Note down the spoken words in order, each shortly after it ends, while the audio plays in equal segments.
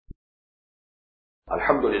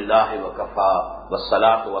الحمد للہ وکفی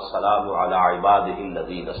والصلاة والسلام علی عباده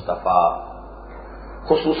الذین اصطفی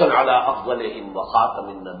خصوصا علی افضلهم وخاتم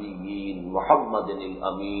النبیین محمد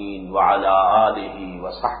الامین وعلی آلہ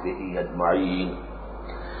وصحبہ اجمعین.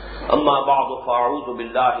 اما بعد فاعوذ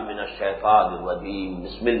باللہ من الشیطان الرجیم.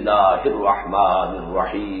 بسم اللہ الرحمن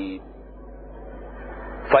الرحیم.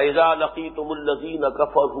 فإذا لقيتم الذين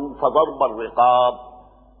كفروا فضرب الرقاب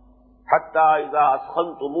حتى إذا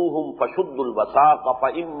أثخنتموهم فشدوا الوثاق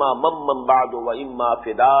فإما ممن بعد وإما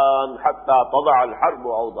فداء حتى تضع الحرب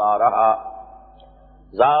أوزارها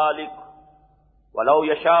ذلك ولو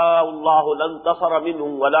يشاء الله لانتصر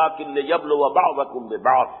منهم ولكن ليبلو بعضكم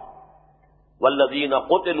ببعض والذين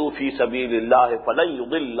قتلوا في سبيل الله فلن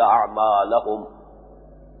يضل أعمالهم.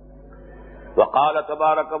 وقال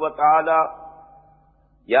تبارك وتعالى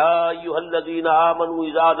يا أيها الذين آمنوا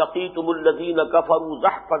إذا لقيتم الذين كفروا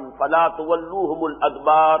زحفا فلا تولوهم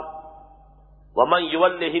الأدبار ومن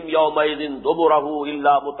يولهم يومئذ دبره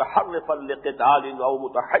إلا متحرفا لقتال أو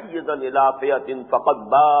متحيزا إلى فئة فقد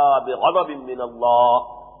باء بغضب من الله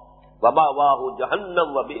ومأواه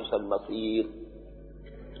جهنم وبئس المصير.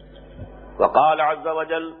 وقال عز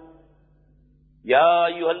وجل يا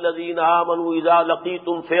أيها الذين آمنوا إذا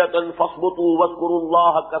لقيتم فئة فاثبتوا واذكروا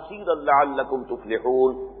الله كثيرا لعلكم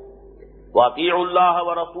تفلحون وأطيعوا الله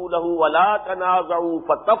ورسوله ولا تنازعوا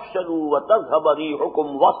فتفشلوا وتذهب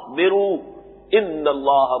ريحكم واصبروا إن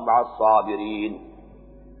الله مع الصابرين.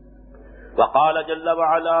 وقال جل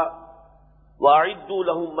وعلا وأعدوا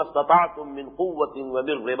لهم ما استطعتم من قوة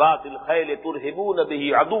ومن رباط الخيل ترهبون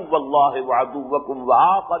به عدو الله وعدوكم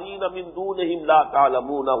وآخرين من دونهم لا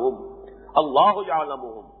تعلمونهم الله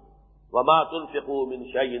يعلمهم وما تنفقوا من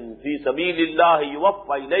شيء في سبيل الله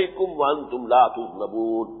يوفى إليكم وأنتم لا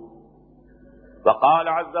تظلمون. وقال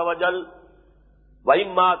عز وجل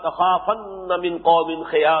وإما تخافن من قوم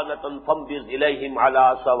خيانة فانبذ إليهم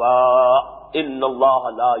على سواء إن الله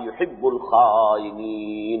لا يحب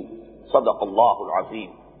الخائنين. صدق الله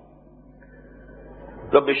العظيم.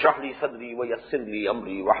 رب اشرح لي صدري ويسر لي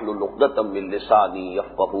أمري واحلل عقدة من لساني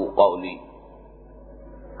يفقهوا قولي.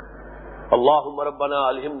 اللهم ربنا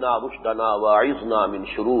الہمنا رشدنا واعذنا من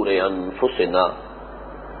شرور انفسنا.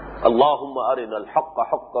 اللهم ارنا الحق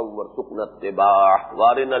حقا وارزقنا اتباعه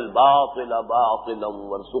وارنا الباطل باطلا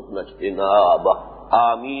وارزقنا اجتنابه.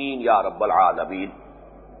 آمین یا رب العالمین.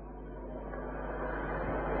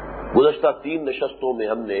 گزشتہ 3 نشستوں میں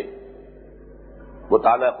ہم نے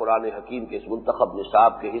مطالعہ قرآن حکیم کے اس منتخب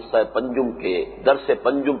نصاب کے حصہ پنجم کے درس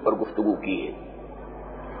پنجم پر گفتگو کی ہے.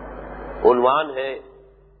 عنوان ہے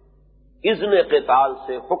اذن قتال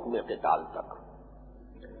سے حکم قتال تک.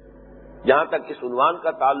 جہاں تک اس عنوان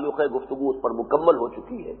کا تعلق ہے گفتگو اس پر مکمل ہو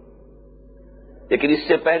چکی ہے، لیکن اس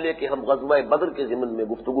سے پہلے کہ ہم غزوہ بدر کے ضمن میں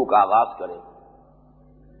گفتگو کا آغاز کریں،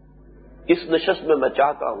 اس نشست میں میں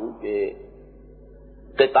چاہتا ہوں کہ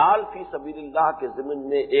قتال فی سبیل اللہ کے ضمن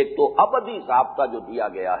میں ایک تو ابدی ضابطہ جو دیا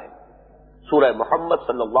گیا ہے سورہ محمد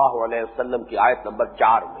صلی اللہ علیہ وسلم کی آیت نمبر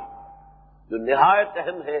 4 میں، جو نہایت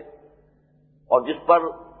اہم ہے اور جس پر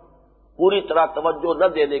پوری طرح توجہ نہ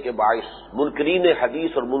دینے کے باعث منکرین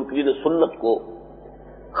حدیث اور منکرین سنت کو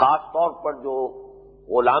خاص طور پر جو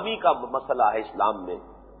غلامی کا مسئلہ ہے اسلام میں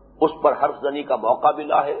اس پر حرف زنی کا موقع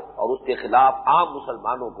ملا ہے اور اس کے خلاف عام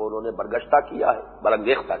مسلمانوں کو انہوں نے برگشتہ کیا ہے،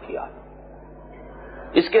 برانگیختہ کیا ہے.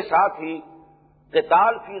 اس کے ساتھ ہی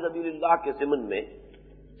قتال فی سبیل اللہ کے ضمن میں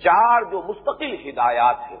 4 جو مستقل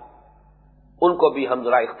ہدایات ہیں ان کو بھی ہم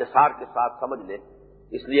ذرا اختصار کے ساتھ سمجھ لیں،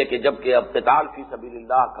 اس لیے کہ جبکہ اب قتال فی سبیل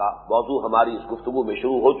اللہ کا موضوع ہماری اس گفتگو میں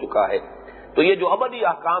شروع ہو چکا ہے تو یہ جو ابدی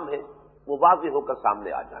احکام ہے وہ واضح ہو کر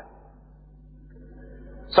سامنے آ جائیں.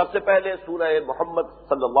 سب سے پہلے سورہ محمد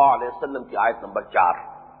صلی اللہ علیہ وسلم کی آیت نمبر 4.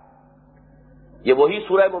 یہ وہی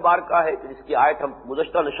سورہ مبارکہ ہے جس کی آیت ہم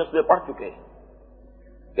گزشتہ نشست میں پڑھ چکے ہیں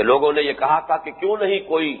کہ لوگوں نے یہ کہا تھا کہ کیوں نہیں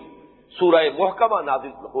کوئی سورہ محکمہ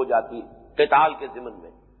نازل ہو جاتی قتال کے ضمن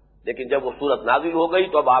میں، لیکن جب وہ صورت نازل ہو گئی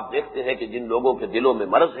تو اب آپ دیکھتے ہیں کہ جن لوگوں کے دلوں میں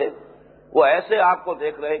مرض ہے وہ ایسے آپ کو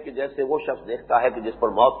دیکھ رہے ہیں کہ جیسے وہ شخص دیکھتا ہے کہ جس پر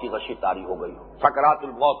موت کی غشی طاری ہو گئی ہو، سکرات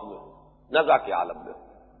الموت میں ہو، نزع کے عالم میں ہو.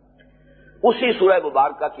 اسی سورہ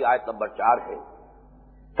مبارکہ کی آیت نمبر 4 ہے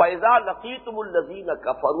فَإِذَا لَقِيتُمُ الَّذِينَ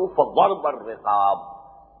كَفَرُوا فَضَرْبَ الرِّقَابِ.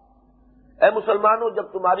 اے مسلمانوں جب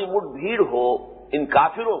تمہاری مٹ بھیڑ ہو ان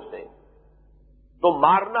کافروں سے تو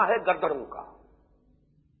مارنا ہے گردنوں کا،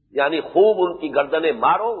 یعنی خوب ان کی گردنیں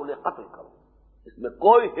مارو، انہیں قتل کرو، اس میں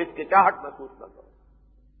کوئی ہچکچاہٹ محسوس نہ کرو.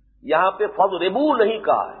 یہاں پہ فضربوا نہیں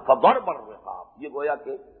کہا ہے، فضرب الرقاب. یہ گویا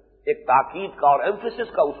کہ ایک تاکید کا اور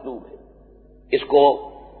ایمفیسس کا اسلوب ہے، اس کو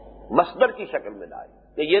مصدر کی شکل میں لائے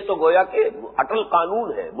کہ یہ تو گویا کہ اٹل قانون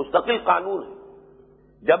ہے، مستقل قانون ہے.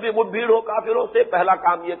 جب بھی مٹ بھیڑ ہو کافروں سے پہلا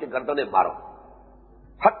کام یہ کہ گردنیں مارو.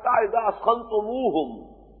 حتی اذا اثخنتموہم،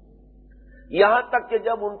 یہاں تک کہ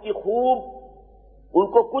جب ان کی ان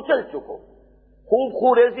کو کچل چکو، خوب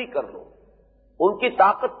خوریزی کر لو، ان کی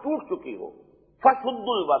طاقت ٹوٹ چکی ہو،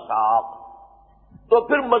 فشدوا الوثاق، تو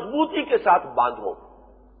پھر مضبوطی کے ساتھ باندھو۔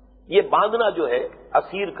 یہ باندھنا جو ہے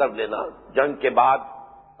اسیر کر لینا، جنگ کے بعد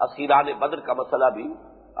اسیران بدر کا مسئلہ بھی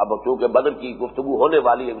اب چونکہ بدر کی گفتگو ہونے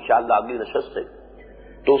والی ہے انشاءاللہ اگلی نشست سے،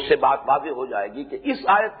 تو اس سے بات واضح ہو جائے گی کہ اس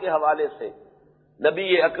آیت کے حوالے سے نبی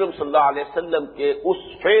اکرم صلی اللہ علیہ وسلم کے اس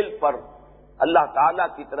فعل پر اللہ تعالی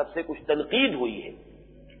کی طرف سے کچھ تنقید ہوئی ہے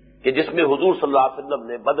کہ جس میں حضور صلی اللہ علیہ وسلم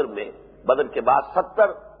نے بدر کے بعد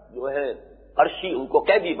 70 جو ہے عرشی ان کو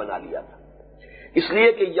قیدی بنا لیا تھا، اس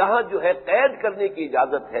لیے کہ یہاں جو ہے قید کرنے کی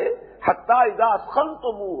اجازت ہے حتی اذا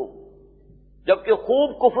اثخنتموہم، جبکہ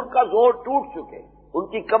خوب کفر کا زور ٹوٹ چکے، ان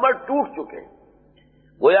کی کمر ٹوٹ چکے،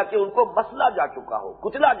 گویا کہ ان کو مسلا جا چکا ہو،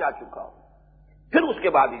 کچلا جا چکا ہو، پھر اس کے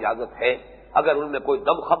بعد اجازت ہے اگر ان میں کوئی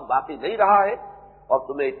دم خم باقی نہیں رہا ہے اور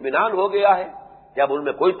تمہیں اطمینان ہو گیا ہے کہ اب ان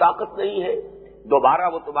میں کوئی طاقت نہیں ہے، دوبارہ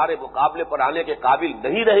وہ تمہارے مقابلے پر آنے کے قابل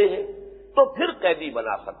نہیں رہے ہیں، تو پھر قیدی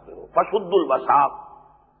بنا سکتے ہو۔ فشدوا الوثاق،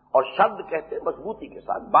 اور شد کہتے ہیں مضبوطی کے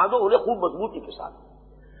ساتھ باندھو انہیں، خوب مضبوطی کے ساتھ۔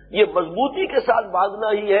 یہ مضبوطی کے ساتھ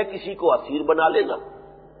باندھنا ہی ہے کسی کو اسیر بنا لینا،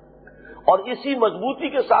 اور اسی مضبوطی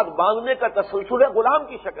کے ساتھ باندھنے کا تسلسل ہے غلام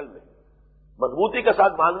کی شکل میں۔ مضبوطی کے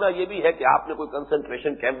ساتھ باندھنا یہ بھی ہے کہ آپ نے کوئی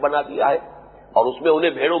کنسنٹریشن کیمپ بنا دیا ہے اور اس میں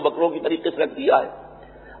انہیں بھیڑوں بکروں کی طریقے سے رکھ دیا ہے،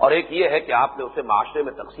 اور ایک یہ ہے کہ آپ نے اسے معاشرے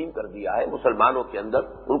میں تقسیم کر دیا ہے، مسلمانوں کے اندر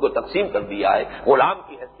ان کو تقسیم کر دیا ہے، غلام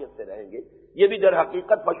کی حیثیت سے رہیں گے۔ یہ بھی در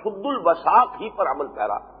حقیقت فشدوا الوثاق ہی پر عمل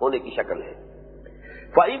پیرا ہونے کی شکل ہے۔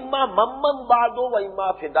 فَإِمَّا مَمَّن بَعْدُ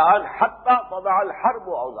وَإِمَّا فِدَاءً حَتَّى تَضَعَ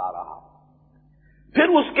الْحَرْبُ أَوْزَارَهَا،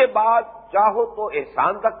 پھر اس کے بعد چاہو تو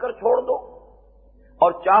احسان رکھ کر چھوڑ دو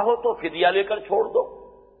اور چاہو تو فدیہ لے کر چھوڑ دو،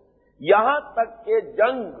 یہاں تک کہ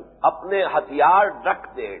جنگ اپنے ہتھیار رکھ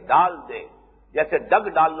دے، ڈال دے، جیسے ڈگ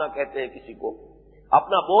ڈالنا کہتے ہیں کسی کو،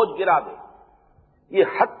 اپنا بوجھ گرا دے۔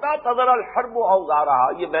 یہ حتی تضع الحرب اوزارہا،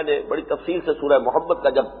 یہ میں نے بڑی تفصیل سے سورہ محمد کا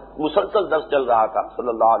جب مسلسل درس چل رہا تھا صلی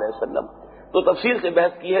اللہ علیہ وسلم تو تفصیل سے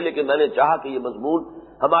بحث کی ہے، لیکن میں نے چاہا کہ یہ مضمون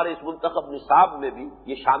ہمارے اس منتخب نصاب میں بھی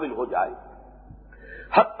یہ شامل ہو جائے۔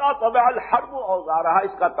 حتی تضع الحرب اوزارہا،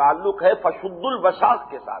 اس کا تعلق ہے فشدوا الوثاق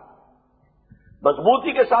کے ساتھ،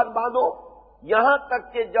 مضبوطی کے ساتھ باندھو یہاں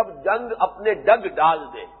تک کہ جب جنگ اپنے ڈگ ڈال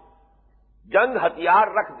دے، جنگ ہتھیار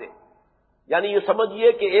رکھ دے۔ یعنی یہ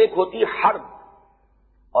سمجھیے کہ ایک ہوتی حرب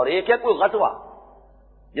اور ایک ہے کوئی غزوہ،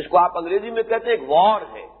 جس کو آپ انگریزی میں کہتے ہیں ایک وار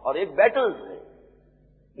ہے اور ایک بیٹلز ہے۔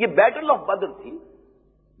 یہ بیٹل آف بدر تھی،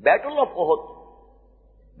 battle of Uhud,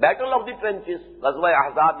 battle of the ٹرنچز، غزوہ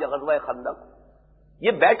احزاب یا غزوہ خندق،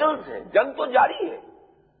 یہ بیٹلز ہیں، جنگ تو جاری ہے۔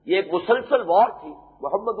 یہ ایک مسلسل وار تھی،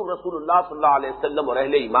 محمد الرسول اللہ صلی اللہ علیہ وسلم اور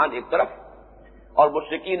اہل ایمان ایک طرف، اور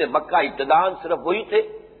مشرکین مکہ ابتداءً صرف وہی تھے،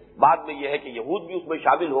 بعد میں یہ ہے کہ یہود بھی اس میں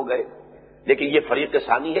شامل ہو گئے، لیکن یہ فریق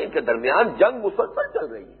ثانی ہے، ان کے درمیان جنگ مسلسل چل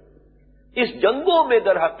رہی ہے۔ اس جنگوں میں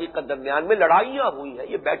در حقیقت درمیان میں لڑائیاں ہوئی ہیں،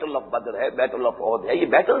 یہ بیٹل آف بدر ہے، بیٹل آف احد ہے، یہ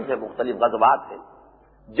بیٹلز ہیں، مختلف غزوات ہیں،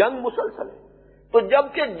 جنگ مسلسل ہے۔ تو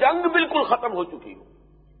جب کہ جنگ بالکل ختم ہو چکی ہو،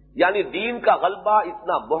 یعنی دین کا غلبہ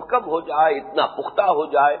اتنا محکم ہو جائے، اتنا پختہ ہو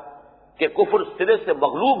جائے کہ کفر سرے سے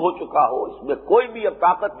مغلوب ہو چکا ہو، اس میں کوئی بھی اب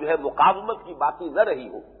طاقت جو ہے مقاومت کی باقی نہ رہی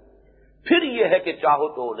ہو، پھر یہ ہے کہ چاہو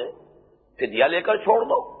تو انہیں فدیہ لے کر چھوڑ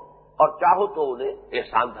دو اور چاہو تو انہیں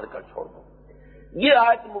احسان دھر کر چھوڑ دو۔ یہ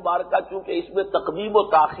آیت مبارکہ چونکہ اس میں تقدیم و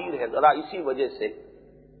تاخیر ہے، ذرا اسی وجہ سے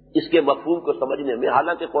اس کے مفہوم کو سمجھنے میں،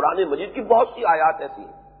 حالانکہ قرآن مجید کی بہت سی آیات ایسی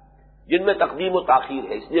ہیں جن میں تقدیم و تاخیر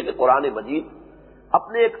ہے، اس لیے کہ قرآن مجید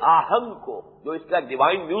اپنے ایک آہنگ کو، جو اس کا ایک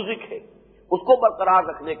ڈیوائن میوزک ہے، اس کو برقرار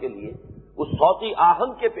رکھنے کے لیے اس صوتی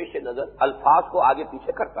آہنگ کے پیش نظر الفاظ کو آگے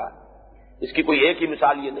پیچھے کرتا ہے۔ اس کی کوئی ایک ہی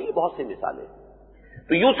مثال یہ نہیں، بہت سی مثالیں۔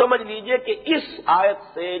 تو یوں سمجھ لیجئے کہ اس آیت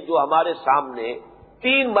سے جو ہمارے سامنے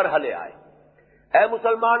 3 مرحلے آئے، اے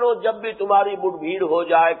مسلمانوں جب بھی تمہاری مٹ بھیڑ ہو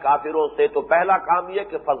جائے کافروں سے تو پہلا کام یہ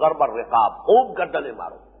کہ فضرب الرقاب، خوب گردنیں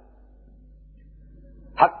مارو،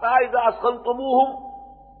 حتی اذا اثخنتموہم،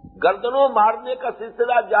 گردنوں مارنے کا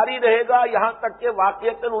سلسلہ جاری رہے گا یہاں تک کہ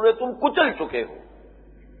واقعتاً انہیں تم کچل چکے ہو،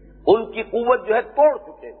 ان کی قوت جو ہے توڑ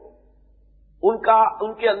چکے ہو،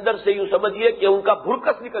 ان کے اندر سے یوں سمجھیے کہ ان کا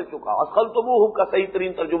بھرکس نکل چکا، اثخنتموہم کا صحیح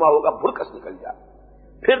ترین ترجمہ ہوگا بھرکس نکل جائے،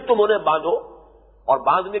 پھر تم انہیں باندھو، اور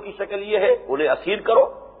باندھنے کی شکل یہ ہے انہیں اسیر کرو،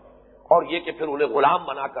 اور یہ کہ پھر انہیں غلام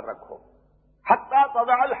بنا کر رکھو، حتی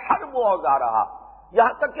تضع الحرب اوزارہا،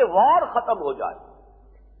 یہاں تک کہ وار ختم ہو جائے،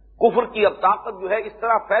 کفر کی اب طاقت جو ہے اس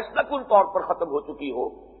طرح فیصلہ کن طور پر ختم ہو چکی ہو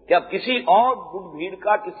کہ اب کسی اور مٹ بھیڑ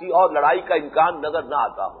کا، کسی اور لڑائی کا امکان نظر نہ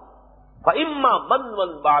آتا ہو، فَإِمَّا مَنًّا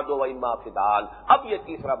بَعْدُ وَإِمَّا فِدَاءً۔ اب یہ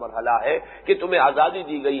تیسرا مرحلہ ہے کہ تمہیں آزادی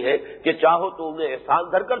دی گئی ہے کہ چاہو تو انہیں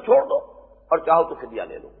احسان دھر کر چھوڑ دو اور چاہو تو فدیہ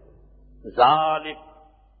لے لو۔ ذالک،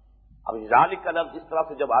 اب ذالک کا لفظ اس طرح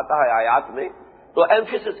سے جب آتا ہے آیات میں تو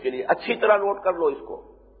ایمفیسس کے لیے اچھی طرح نوٹ کر لو اس کو،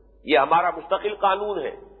 یہ ہمارا مستقل قانون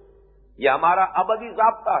ہے، یہ ہمارا ابدی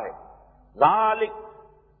ضابطہ ہے۔ ذالک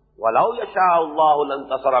وَلَوْ يَشَاءُ اللَّهُ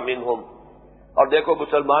لَانتَصَرَ مِنْهُمْ۔ اور دیکھو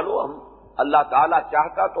مسلمانوں، ہم اللہ تعالیٰ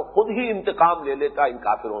چاہتا تو خود ہی انتقام لے لیتا ان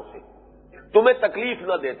کافروں سے، تمہیں تکلیف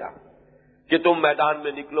نہ دیتا کہ تم میدان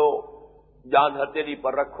میں نکلو، جان ہتھیلی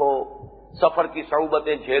پر رکھو، سفر کی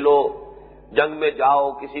صعوبتیں جھیلو، جنگ میں جاؤ،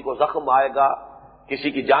 کسی کو زخم آئے گا،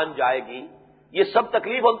 کسی کی جان جائے گی، یہ سب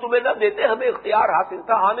تکلیف ہم تمہیں نہ دیتے، ہمیں اختیار حاصل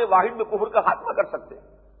تھا، آنے واحد میں کفر کا خاتمہ کر سکتے،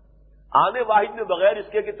 آنے واحد میں بغیر اس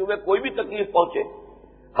کے کہ تمہیں کوئی بھی تکلیف پہنچے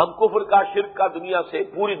ہم کفر کا، شرک کا دنیا سے،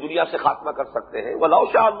 پوری دنیا سے خاتمہ کر سکتے ہیں۔ وَلَوْ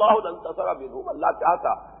شَاءَ اللَّهُ لَانتَصَرَ مِنْهُمْ، اللہ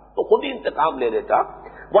چاہتا تو خود ہی انتقام لے لیتا۔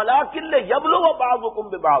 وَلَٰكِن لِّيَبْلُوَ بَعْضُكُم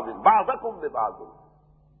بِبَعْضٍ بَعْضَكُم بِبَعْضٍ،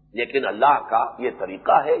 لیکن اللہ کا یہ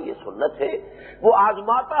طریقہ ہے، یہ سنت ہے، وہ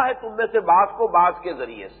آزماتا ہے تم میں سے بعض کو بعض کے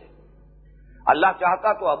ذریعے سے۔ اللہ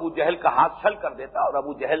چاہتا تو ابو جہل کا ہاتھ چھل کر دیتا، اور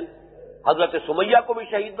ابو جہل حضرت سمیہ کو بھی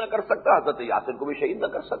شہید نہ کر سکتا، حضرت یاسر کو بھی شہید نہ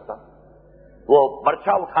کر سکتا۔ وہ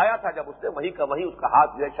برچھا اٹھایا تھا جب اس نے، وہیں کا وہیں اس کا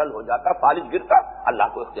ہاتھ جو ہے چھل ہو جاتا، فالج گرتا،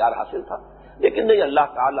 اللہ کو اختیار حاصل تھا، لیکن نہیں، اللہ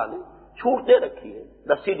تعالیٰ نے چھوٹ دے رکھی ہے،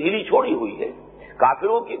 رسی ڈھیلی چھوڑی ہوئی ہے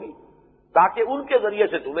کافروں کی بھی، تاکہ ان کے ذریعے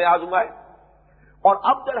سے تمہیں آزمائے، اور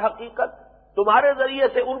اب در حقیقت تمہارے ذریعے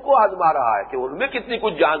سے ان کو آزما رہا ہے کہ ان میں کتنی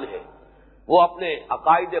کچھ جان ہے، وہ اپنے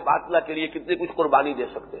عقائد باطلہ کے لیے کتنی کچھ قربانی دے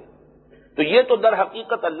سکتے ہیں۔ تو یہ تو در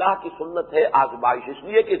حقیقت اللہ کی سنت ہے، آزمائش، اس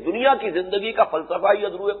لیے کہ دنیا کی زندگی کا فلسفہ ہی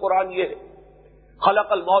ادروح قرآن یہ ہے،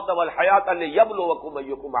 خلق الموت والحیات لیبلوکم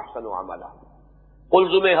ایکم احسن عملا۔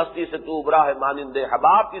 قلزم ہستی سے تو ابرا ہے مانند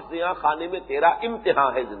حباب، اس یہاں خانے میں تیرا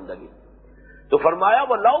امتحان ہے زندگی۔ تو فرمایا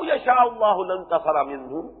وَلَوْ يَشَاءُ اللَّهُ لَانتَصَرَ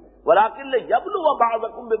مِنْهُمْ وَلَٰكِن لِّيَبْلُوَ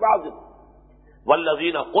بَعْضَكُم بِبَعْضٍ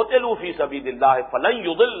وَالَّذِينَ قُتِلُوا فِي سَبِيلِ اللَّهِ فَلَن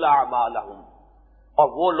يُضِلَّ أَعْمَالَهُمْ،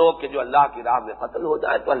 اور وہ لوگ کہ جو اللہ کی راہ میں قتل ہو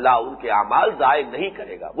جائے تو اللہ ان کے اعمال ضائع نہیں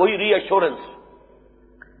کرے گا۔ وہی ری ایشورنس،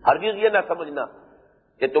 ہرگز یہ نہ سمجھنا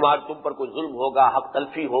کہ تم پر کوئی ظلم ہوگا، حق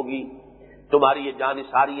تلفی ہوگی، تمہاری یہ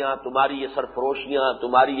جانثاریاں، تمہاری یہ سرفروشیاں،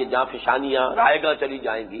 تمہاری یہ جانفشانیاں رائے گاں چلی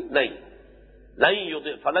جائیں گی، نہیں،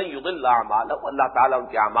 فلن یضل اعمالهم، اللہ تعالیٰ ان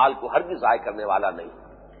کے اعمال کو ہرگز ضائع کرنے والا نہیں۔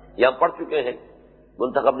 یہ ہم پڑھ چکے ہیں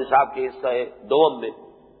منتخب نصاب کے حصہ دوم میں،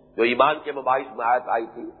 جو ایمان کے مباحث میں آیت آئی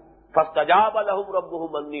تھی، فاستجاب لهم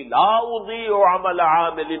ربهم انی لا اضیع عمل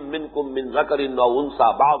عامل منکم من ذکر او انثى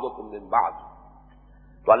بعضکم من بعض۔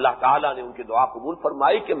 تو اللہ تعالیٰ نے ان کی دعا قبول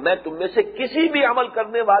فرمائی کہ میں تم میں سے کسی بھی عمل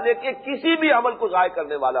کرنے والے کے کسی بھی عمل کو ضائع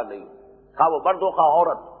کرنے والا نہیں، خواہ وہ مرد ہو خواہ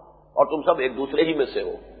عورت، اور تم سب ایک دوسرے ہی میں سے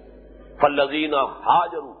ہو۔ فالذین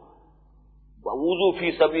ہاجروا وأوذوا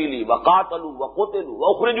فی سبیلی وقاتلوا وقتلوا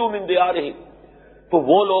واخرجوا من دیارہم، تو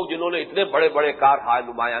وہ لوگ جنہوں نے اتنے بڑے بڑے کارہائے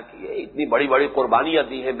نمایاں کیے، اتنی بڑی بڑی قربانیاں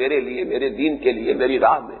دی ہیں میرے لیے، میرے دین کے لیے، میری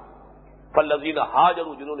راہ میں۔ فالذین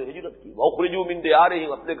ہاجروا، جنہوں نے ہجرت کی، واخرجوا من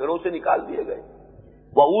دیارہم، اپنے گھروں سے نکال دیے گئے،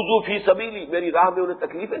 وَأُوذُوا فِي سَبِيلِي، میری راہ میں انہیں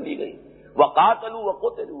تکلیفیں دی گئی، وَقَاتَلُوا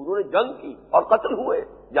وَقُتِلُوا، انہوں نے جنگ کی اور قتل ہوئے،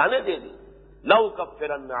 جانیں دے دی،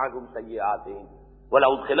 لَأُكَفِّرَنَّ عَنْهُمْ سَيِّئَاتِهِمْ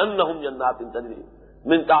وَلَأُدْخِلَنَّهُمْ جَنَّاتٍ تَجْرِي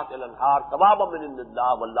مِن تَحْتِهَا الْأَنْهَارُ ثَوَابًا مِنْ عِندِ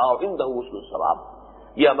اللَّهِ وَاللَّهُ عِندَهُ حُسْنُ الثَّوَابِ۔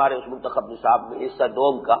 یہ ہمارے اس منتخب نصاب میں حصہ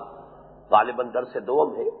دوم کا غالباً درس دوم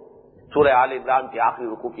ہے، سورہ آل عمران کے آخری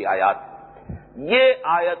رکوع کی آیات۔ یہ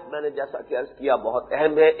آیت میں نے جیسا کہ عرض کیا بہت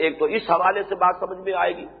اہم ہے، ایک تو اس حوالے سے بات سمجھ میں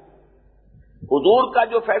آئے گی، حضور کا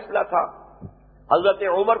جو فیصلہ تھا، حضرت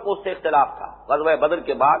عمر کو اس سے اختلاف تھا، غزوہ بدر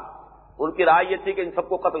کے بعد ان کی رائے یہ تھی کہ ان سب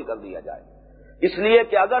کو قتل کر دیا جائے، اس لیے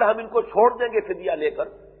کہ اگر ہم ان کو چھوڑ دیں گے فدیہ لے کر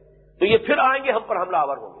تو یہ پھر آئیں گے ہم پر حملہ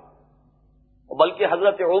آور ہوں گے، بلکہ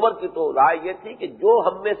حضرت عمر کی تو رائے یہ تھی کہ جو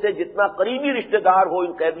ہم میں سے جتنا قریبی رشتہ دار ہو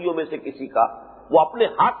ان قیدیوں میں سے کسی کا، وہ اپنے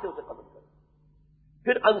ہاتھ سے اسے قتل کرے۔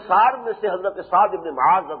 پھر انصار میں سے حضرت سعد بن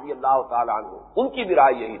معاذ رضی اللہ تعالی عنہ، ان کی بھی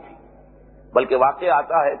رائے یہی تھی، بلکہ واقعہ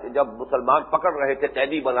آتا ہے کہ جب مسلمان پکڑ رہے تھے،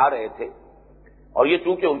 قیدی بنا رہے تھے، اور یہ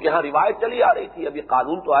چونکہ ان کے ہاں روایت چلی آ رہی تھی، ابھی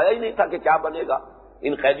قانون تو آیا ہی نہیں تھا کہ کیا بنے گا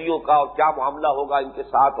ان قیدیوں کا اور کیا معاملہ ہوگا ان کے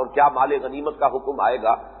ساتھ اور کیا مال غنیمت کا حکم آئے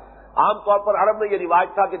گا۔ عام طور پر عرب میں یہ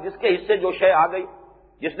روایت تھا کہ جس کے حصے جو شے آ گئی،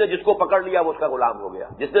 جس نے جس کو پکڑ لیا وہ اس کا غلام ہو گیا،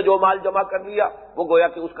 جس نے جو مال جمع کر لیا وہ گویا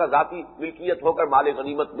کہ اس کا ذاتی ملکیت ہو کر مال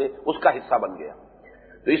غنیمت میں اس کا حصہ بن گیا۔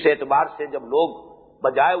 تو اس اعتبار سے جب لوگ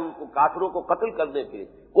بجائے ان کو کافروں کو قتل کرنے کے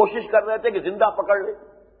کوشش کر رہے تھے کہ زندہ پکڑ لیں،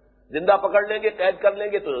 زندہ پکڑ لیں گے، قید کر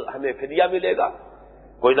لیں گے تو ہمیں فدیہ ملے گا،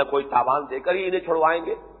 کوئی نہ کوئی تاوان دے کر ہی انہیں چھڑوائیں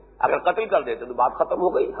گے، اگر قتل کر دیتے تو بات ختم ہو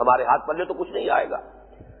گئی، ہمارے ہاتھ پلے تو کچھ نہیں آئے گا۔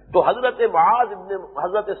 تو حضرت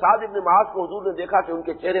سعد ابن معاذ کو حضور نے دیکھا کہ ان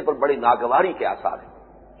کے چہرے پر بڑی ناگواری کے آثار ہیں۔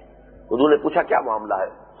 حضور نے پوچھا کیا معاملہ ہے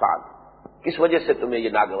سعد، کس وجہ سے تمہیں یہ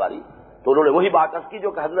ناگواری؟ تو انہوں نے وہی بات عرض کی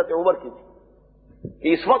جو کہ حضرت عمر کی تھی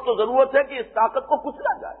کہ اس وقت تو ضرورت ہے کہ اس طاقت کو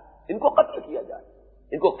کچلا جائے، ان کو قتل کیا جائے،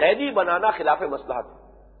 ان کو قیدی بنانا خلاف مصلحت ہے۔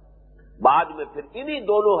 بعد میں پھر انہی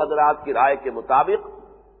دونوں حضرات کی رائے کے مطابق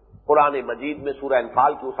قرآن مجید میں سورہ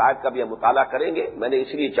انفال کی اس آیت کا بھی ہم مطالعہ کریں گے۔ میں نے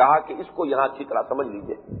اس لیے چاہا کہ اس کو یہاں اچھی طرح سمجھ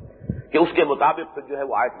لیجیے کہ اس کے مطابق پھر جو ہے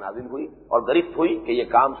وہ آیت نازل ہوئی اور گرفت ہوئی کہ یہ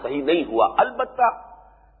کام صحیح نہیں ہوا۔ البتہ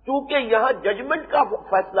چونکہ یہاں ججمنٹ کا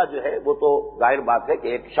فیصلہ جو ہے وہ تو ظاہر بات ہے کہ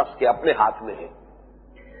ایک شخص کے اپنے ہاتھ میں ہے۔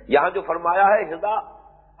 یہاں جو فرمایا ہے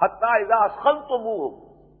حتی اذا اثخنتموہم،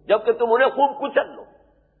 جبکہ تم انہیں خوب کچل لو۔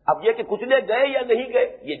 اب یہ کہ کچلے گئے یا نہیں گئے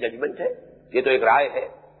یہ ججمنٹ ہے، یہ تو ایک رائے ہے۔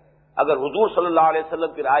 اگر حضور صلی اللہ علیہ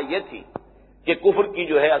وسلم کی رائے یہ تھی کہ کفر کی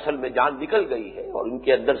جو ہے اصل میں جان نکل گئی ہے اور ان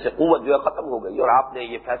کے اندر سے قوت جو ہے ختم ہو گئی اور آپ نے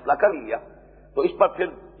یہ فیصلہ کر لیا، تو اس پر پھر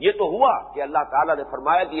یہ تو ہوا کہ اللہ تعالیٰ نے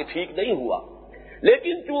فرمایا کہ یہ ٹھیک نہیں ہوا،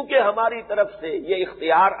 لیکن چونکہ ہماری طرف سے یہ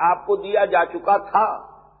اختیار آپ کو دیا جا چکا تھا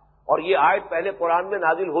اور یہ آیت پہلے قرآن میں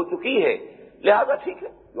نازل ہو چکی ہے، لہذا ٹھیک ہے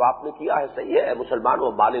جو آپ نے کیا ہے صحیح ہے،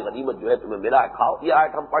 مسلمانوں مال غنیمت جو ہے تمہیں ملا ہے کھاؤ۔ یہ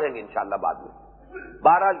آیت ہم پڑھیں گے انشاءاللہ بعد میں۔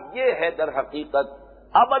 بہرحال یہ ہے در حقیقت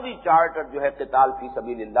ابدی چارٹر جو ہے قتال فی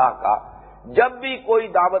سبیل اللہ کا۔ جب بھی کوئی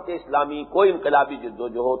دعوت اسلامی، کوئی انقلابی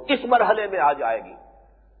جدوجہد اس مرحلے میں آ جائے گی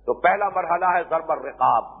تو پہلا مرحلہ ہے ضرب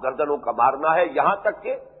الرقاب، گردنوں کا مارنا ہے، یہاں تک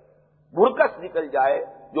کہ بھرکس نکل جائے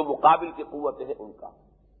جو مقابل کی قوتیں ہیں ان کا۔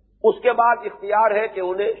 اس کے بعد اختیار ہے کہ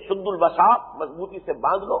انہیں شد الوثاق، مضبوطی سے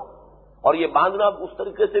باندھ لو، اور یہ باندھنا اس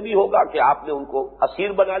طریقے سے بھی ہوگا کہ آپ نے ان کو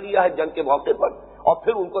اسیر بنا لیا ہے جنگ کے موقع پر اور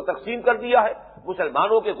پھر ان کو تقسیم کر دیا ہے،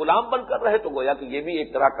 مسلمانوں کے غلام بن کر رہے، تو گویا کہ یہ بھی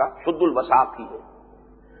ایک طرح کا شد الوثاق ہی ہے۔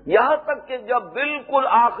 یہاں تک کہ جب بالکل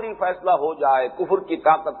آخری فیصلہ ہو جائے، کفر کی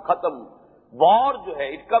طاقت ختم، وار جو ہے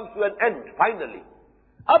it comes to an end finally,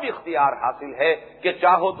 اب اختیار حاصل ہے کہ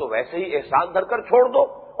چاہو تو ویسے ہی احسان دھر کر چھوڑ دو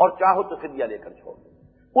اور چاہو تو فدیہ لے کر چھوڑ دو۔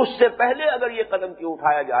 اس سے پہلے اگر یہ قدم کیوں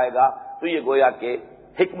اٹھایا جائے گا تو یہ گویا کہ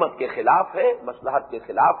حکمت کے خلاف ہے، مصلحت کے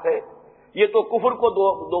خلاف ہے، یہ تو کفر کو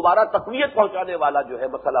دوبارہ تقویت پہنچانے والا جو ہے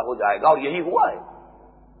مسئلہ ہو جائے گا، اور یہی ہوا ہے۔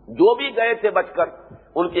 جو بھی گئے تھے بچ کر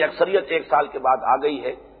ان کی اکثریت 1 سال کے بعد آ گئی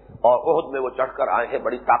ہے اور احد میں وہ چڑھ کر آئے ہیں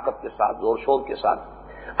بڑی طاقت کے ساتھ، زور شور کے ساتھ۔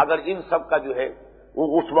 اگر ان سب کا جو ہے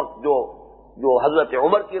اس وقت جو حضرت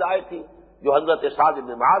عمر کی رائے تھی، جو حضرت سعد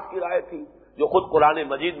بن معاذ کی رائے تھی، جو خود قرآن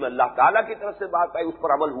مجید میں اللہ تعالیٰ کی طرف سے بات آئی، اس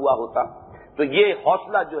پر عمل ہوا ہوتا تو یہ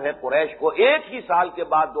حوصلہ جو ہے قریش کو 1 ہی سال کے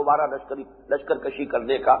بعد دوبارہ لشکر کشی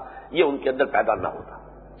کرنے کا یہ ان کے اندر پیدا نہ ہوتا۔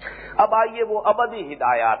 اب آئیے وہ ابدی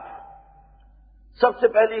ہدایات۔ سب سے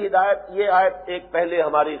پہلی ہدایت یہ آیت ایک پہلے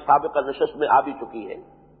ہماری سابقہ نشست میں آ بھی چکی ہے،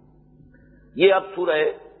 یہ اب سورہ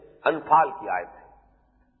انفال کی آیت ہے۔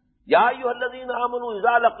 یا ایھا الذین آمنوا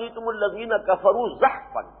اذا لقیتم الذین کفروا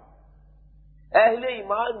زحفا، اہل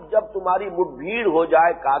ایمان جب تمہاری مٹ بھیڑ ہو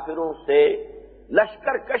جائے کافروں سے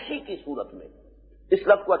لشکر کشی کی صورت میں، اس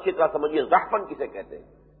لفظ کو اچھی طرح سمجھیے، زحفن کسے کہتے ہیں؟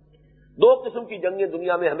 2 قسم کی جنگیں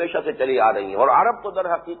دنیا میں ہمیشہ سے چلی آ رہی ہیں، اور عرب تو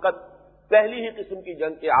در حقیقت پہلی ہی قسم کی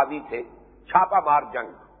جنگ کے عادی تھے، چھاپا مار جنگ،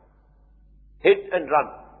 ہٹ اینڈ رن،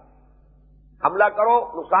 حملہ کرو،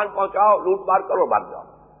 نقصان پہنچاؤ، لوٹ مار کرو، بھاگ جاؤ۔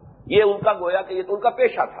 یہ ان کا گویا کہ یہ تو ان کا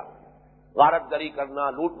پیشہ تھا، غارت گری کرنا،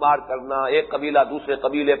 لوٹ مار کرنا، ایک قبیلہ دوسرے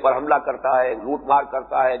قبیلے پر حملہ کرتا ہے، لوٹ مار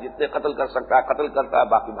کرتا ہے، جتنے قتل کر سکتا ہے قتل کرتا ہے،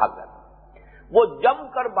 باقی بھاگ جاتا ہے۔ وہ جم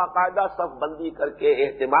کر باقاعدہ صف بندی کر کے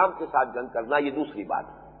اہتمام کے ساتھ جنگ کرنا، یہ دوسری بات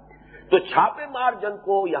ہے۔ تو چھاپے مار جنگ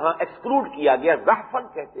کو یہاں ایکسکلوڈ کیا گیا، زحفن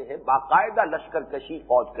کہتے ہیں باقاعدہ لشکر کشی،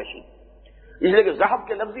 فوج کشی، اس لیے کہ زحف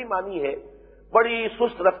کے لفظی معنی ہے بڑی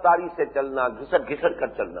سست رفتاری سے چلنا، گھسٹ گھسٹ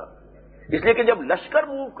کر چلنا، اس لیے کہ جب لشکر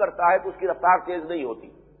موو کرتا ہے تو اس کی رفتار تیز نہیں ہوتی۔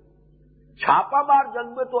 چھاپا مار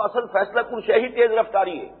جنگ میں تو اصل فیصلہ کن شے ہی تیز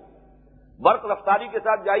رفتاری ہے، برق رفتاری کے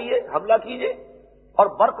ساتھ جائیے، حملہ کیجیے اور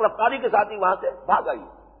برق رفتاری کے ساتھ ہی وہاں سے بھاگ آئیے۔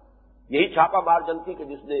 یہی چھاپا مار جنگ تھی کہ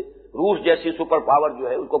جس نے روس جیسی سپر پاور جو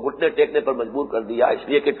ہے ان کو گھٹنے ٹیکنے پر مجبور کر دیا، اس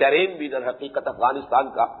لیے کہ ٹیرین بھی در حقیقت افغانستان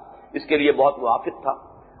کا اس کے لیے بہت موافق تھا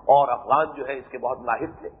اور افغان جو ہے اس کے بہت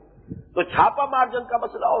ماہر تھے۔ تو چھاپا مار جنگ کا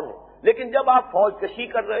مسئلہ اور ہے، لیکن جب آپ فوج کشی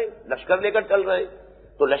کر رہے، لشکر لے کر چل رہے،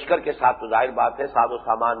 تو لشکر کے ساتھ تو ظاہر بات ہے ساز و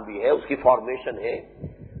سامان بھی ہے، اس کی فارمیشن ہے،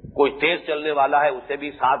 کوئی تیز چلنے والا ہے اسے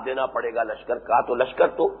بھی ساتھ دینا پڑے گا لشکر کا، تو لشکر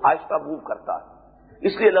تو آہستہ موو کرتا ہے،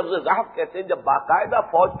 اس لیے لفظ زحف کہتے ہیں جب باقاعدہ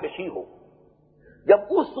فوج کشی ہو، جب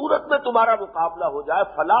اس صورت میں تمہارا مقابلہ ہو جائے،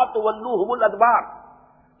 فلا تولوہم الادبار،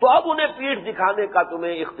 تو اب انہیں پیٹھ دکھانے کا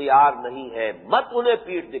تمہیں اختیار نہیں ہے، مت انہیں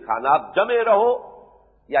پیٹھ دکھانا، اب جمے رہو،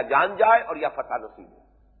 یا جان جائے اور یا فتح نصیب ہو،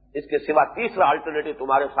 اس کے سوا تیسرا الٹرنیٹو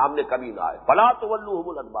تمہارے سامنے کبھی نہ آئے، فلا تولوہم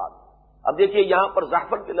الادبار۔ اب دیکھیے یہاں پر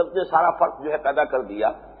زحفن کے لفظ نے سارا فرق جو ہے پیدا کر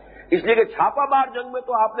دیا اس لیے کہ چھاپا مار جنگ میں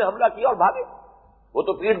تو آپ نے حملہ کیا اور بھاگے، وہ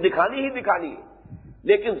تو پیٹھ دکھانی ہی دکھانی ہے،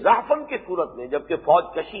 لیکن ضعفن کی صورت میں جبکہ فوج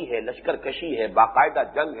کشی ہے، لشکر کشی ہے، باقاعدہ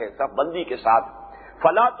جنگ ہے صف بندی کے ساتھ،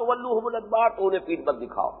 فلا تولوہم الادبار، تو انہیں پیٹھ مت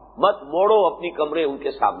دکھاؤ، مت موڑو اپنی کمریں ان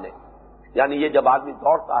کے سامنے. یعنی یہ جب آدمی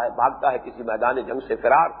دوڑتا ہے، بھاگتا ہے کسی میدان جنگ سے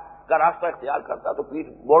فرار کا راستہ اختیار کرتا ہے تو پیٹھ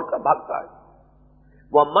موڑ کر بھاگتا ہے.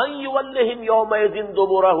 وَمَن يُوَلِّهِمْ يَوْمَئِذٍ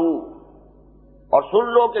دُبُرَهُ، اور سن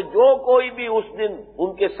لو کہ جو کوئی بھی اس دن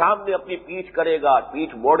ان کے سامنے اپنی پیٹھ کرے گا،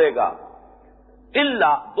 پیٹھ موڑے گا، الا،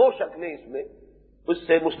 دو شکلیں اس میں اس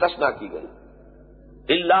سے مستثنا کی گئی،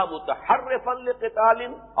 الا متحرفا لقتال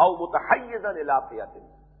او متحیزا الی فئۃ،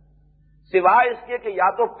 سوائے اس کے کہ یا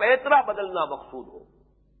تو پیترا بدلنا مقصود ہو.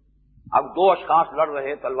 اب دو اشخاص لڑ رہے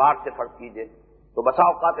ہیں تلوار سے، فرض کیجئے، تو بسا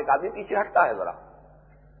اوقات ایک آدمی پیچھے ہٹتا ہے ذرا،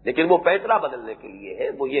 لیکن وہ پیترا بدلنے کے لیے ہے،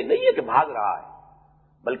 وہ یہ نہیں ہے کہ بھاگ رہا ہے،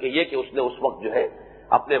 بلکہ یہ کہ اس نے اس وقت جو ہے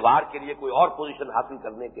اپنے وار کے لیے کوئی اور پوزیشن حاصل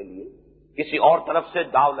کرنے کے لیے، کسی اور طرف سے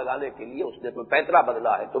داؤ لگانے کے لیے اس نے کوئی پیترا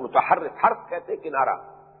بدلا ہے. تو متحرف، حرف کہتے کنارہ،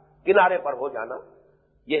 کنارے پر ہو جانا،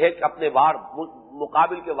 یہ ہے کہ اپنے وار،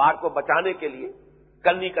 مقابل کے وار کو بچانے کے لیے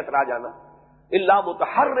کنی کترا جانا. الا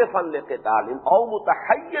متحرفا لقتال او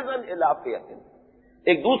متحیزا الی فئۃ،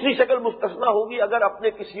 ایک دوسری شکل مستثنا ہوگی اگر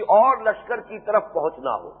اپنے کسی اور لشکر کی طرف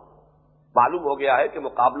پہنچنا ہو. معلوم ہو گیا ہے کہ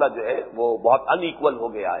مقابلہ جو ہے وہ بہت ان ایکول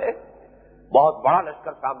ہو گیا ہے، بہت بڑا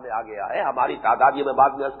لشکر سامنے آ گیا ہے. ہماری تعداد، یہ میں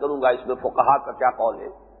بعد میں عرض کروں گا اس میں فقہا کا کیا قول ہے،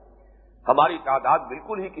 ہماری تعداد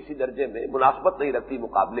بالکل ہی کسی درجے میں مناسبت نہیں رکھتی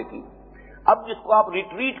مقابلے کی. اب جس کو آپ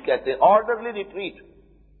ریٹریٹ کہتے ہیں، آرڈرلی ریٹریٹ،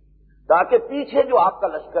 تاکہ پیچھے جو آپ کا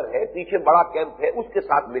لشکر ہے، پیچھے بڑا کیمپ ہے، اس کے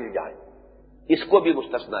ساتھ مل جائیں، اس کو بھی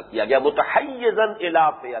مستثنا کیا گیا. متحیزا الی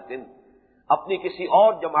فئۃ، اپنی کسی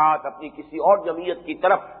اور جماعت، اپنی کسی اور جمعیت کی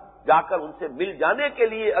طرف جا کر ان سے مل جانے کے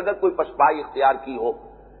لیے اگر کوئی پسپائی اختیار کی ہو،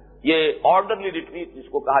 یہ آرڈرلی ریٹریٹ جس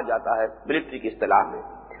کو کہا جاتا ہے ملٹری کی اصطلاح میں.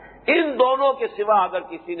 ان دونوں کے سوا اگر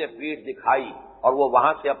کسی نے پیٹھ دکھائی اور وہ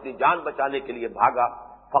وہاں سے اپنی جان بچانے کے لیے بھاگا،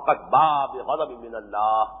 فقط باب غضب من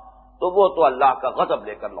اللہ، تو وہ تو اللہ کا غضب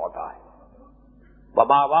لے کر لوٹا ہے.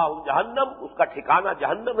 ومأواہم جہنم، اس کا ٹھکانہ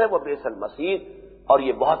جہنم ہے، وہ بئس المصیر، اور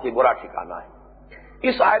یہ بہت ہی برا ٹھکانہ ہے.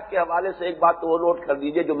 اس آیت کے حوالے سے ایک بات تو وہ نوٹ کر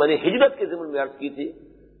دیجئے جو میں نے ہجرت کے ضمن میں عرض کی تھی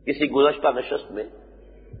کسی گزشتہ نشست میں،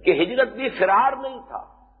 کہ ہجرت بھی فرار نہیں تھا.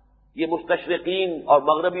 یہ مستشرقین اور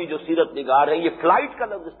مغربی جو سیرت نگار ہیں یہ فلائٹ کا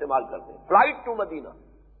لفظ استعمال کرتے ہیں، فلائٹ ٹو مدینہ،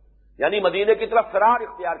 یعنی مدینے کی طرف فرار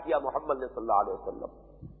اختیار کیا محمد نے صلی اللہ علیہ وسلم.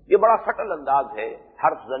 یہ بڑا سٹل انداز ہے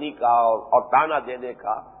حرف زنی کا اور تانا دینے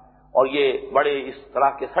کا، اور یہ بڑے اس طرح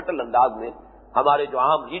کے سٹل انداز میں ہمارے جو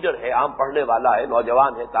عام لیڈر ہے، عام پڑھنے والا ہے،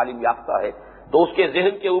 نوجوان ہے، تعلیم یافتہ ہے، تو اس کے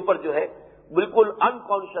ذہن کے اوپر جو ہے بالکل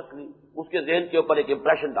انکانشیسلی اس کے ذہن کے اوپر ایک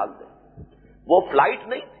امپریشن ڈالتے ہیں. وہ فلائٹ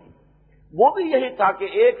نہیں تھی، وہ بھی یہی تھا کہ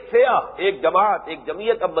ایک فئہ، ایک جماعت، ایک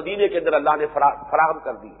جمعیت اب مدینے کے اندر اللہ نے فراہم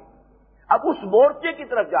کر دی ہے. اب اس مورچے کی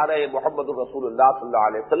طرف جا رہے ہیں محمد الرسول اللہ صلی اللہ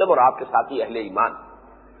علیہ وسلم اور آپ کے ساتھی اہل ایمان،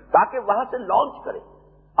 تاکہ وہاں سے لانچ کریں.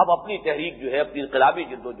 اب اپنی تحریک جو ہے، اپنی انقلابی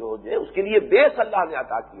جدوجہد ہے، اس کے لیے بیس اللہ نے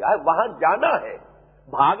عطا کیا ہے. وہاں جانا ہے،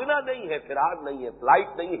 بھاگنا نہیں ہے، فرار نہیں ہے،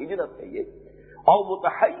 فلائٹ نہیں ہے، ہجرت ہے یہ. اور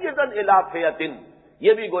متحیزا الی فئۃ،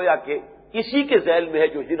 یہ بھی گویا کہ اسی کے ذیل میں ہے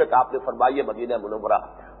جو ہجرت آپ نے فرمائی ہے مدینہ منورہ.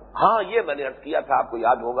 ہاں یہ میں نے عرض کیا تھا، آپ کو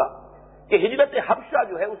یاد ہوگا کہ ہجرت حبشہ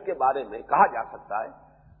جو ہے اس کے بارے میں کہا جا سکتا ہے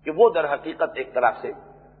کہ وہ در حقیقت ایک طرح سے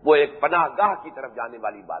وہ ایک پناہ گاہ کی طرف جانے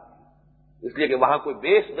والی بات تھی، اس لیے کہ وہاں کوئی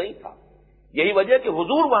بیس نہیں تھا. یہی وجہ کہ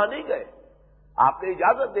حضور وہاں نہیں گئے، آپ نے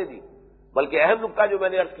اجازت دے دی. بلکہ اہم نکتہ جو میں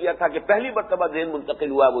نے عرض کیا تھا کہ پہلی مرتبہ ذہن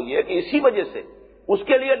منتقل ہوا وہ یہ ہے کہ اسی وجہ سے اس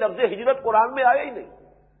کے لیے لفظ ہجرت قرآن میں آیا ہی نہیں.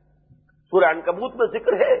 سورہ عنکبوت میں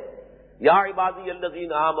ذکر ہے، یا عبادی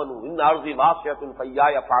الذین آمنوا ان ارضی واسعۃ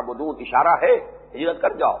فایای فاعبدون، اشارہ ہے ہجرت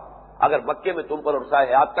کر جاؤ. اگر مکے میں تم پر عرصہ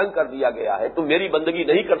حیات تنگ کر دیا گیا ہے، تم میری بندگی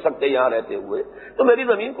نہیں کر سکتے یہاں رہتے ہوئے، تو میری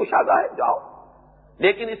زمین کشادہ ہے، جاؤ.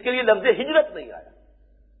 لیکن اس کے لیے لفظ ہجرت نہیں آیا.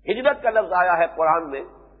 ہجرت کا لفظ آیا ہے قرآن میں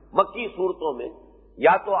مکی صورتوں میں،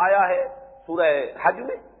 یا تو آیا ہے سورہ حج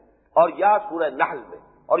میں اور یا سورہ نحل میں،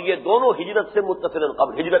 اور یہ دونوں ہجرت سے متصل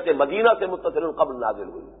قبل، ہجرت مدینہ سے متصل قبل نازل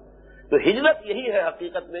ہوئی. تو ہجرت یہی ہے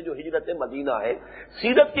حقیقت میں جو ہجرت مدینہ ہے.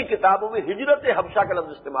 سیرت کی کتابوں میں ہجرت حبشہ کا لفظ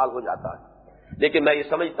استعمال ہو جاتا ہے، لیکن میں یہ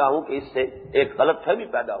سمجھتا ہوں کہ اس سے ایک غلط فہمی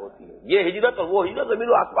پیدا ہوتی ہے. یہ ہجرت اور وہ ہجرت زمین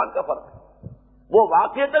و آسمان کا فرق ہے. وہ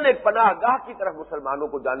واقعتاً ایک پناہ گاہ کی طرف مسلمانوں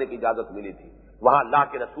کو جانے کی اجازت ملی تھی، وہاں اللہ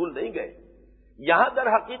کے رسول نہیں گئے. یہاں در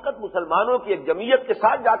حقیقت مسلمانوں کی ایک جمعیت کے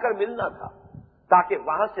ساتھ جا کر ملنا تھا تاکہ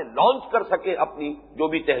وہاں سے لانچ کر سکے اپنی جو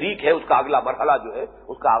بھی تحریک ہے، اس کا اگلا مرحلہ جو ہے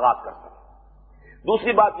اس کا آغاز کر سکے.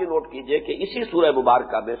 دوسری بات یہ نوٹ کیجئے کہ اسی سورہ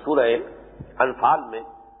مبارکہ میں، سورہ انفال میں،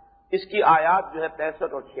 اس کی آیات جو ہے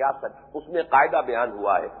 65 اور 66، اس میں قاعدہ بیان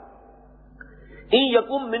ہوا ہے ان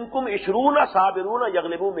یکم منکم 20 صابرون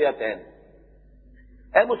یغلبوا 200.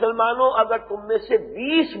 اے مسلمانوں، اگر تم میں سے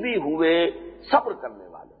 20 بھی ہوئے صبر کرنے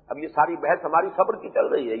والے. اب یہ ساری بحث ہماری صبر کی چل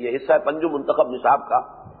رہی ہے، یہ حصہ پنجم منتخب نصاب کا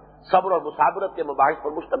صبر اور مصابرت کے مباحث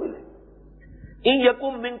پر مشتمل ہے. ان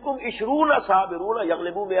یکم منکم 20 صابرون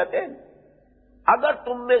یغلبوا 200. اگر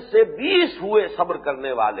تم میں سے 20 ہوئے صبر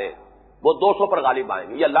کرنے والے وہ 200 پر غالب آئیں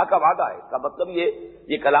گے. یہ اللہ کا وعدہ ہے. اس کا مطلب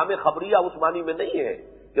یہ کلام خبریہ اس معنی میں نہیں ہے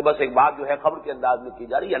کہ بس ایک بات جو ہے خبر کے انداز میں کی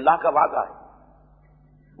جا رہی ہے. اللہ کا وعدہ ہے.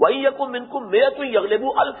 وَإِن يَكُن مِّنكُم مِّائَةٌ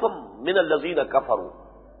يَغْلِبُوا أَلْفًا مِّنَ الَّذِينَ كَفَرُوا.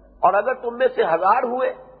 اور اگر تم میں سے 1000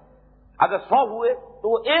 ہوئے، اگر 100 ہوئے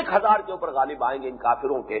تو وہ 1000 کے اوپر غالب آئیں گے ان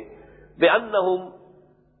کافروں کے. بِأَنَّهُمْ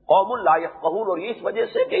قَوْمٌ لَّا يَفْقَهُونَ. اور یہ اس وجہ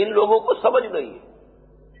سے کہ ان لوگوں کو سمجھ نہیں ہے.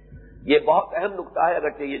 یہ بہت اہم نقطہ ہے،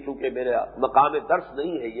 اگرچہ یہ چونکہ میرے مقام درس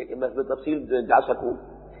نہیں ہے یہ کہ میں اس میں تفصیل جا سکوں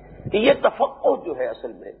کہ یہ تفقہ جو ہے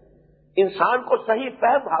اصل میں انسان کو صحیح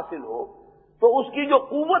فہم حاصل ہو تو اس کی جو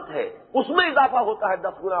قوت ہے اس میں اضافہ ہوتا ہے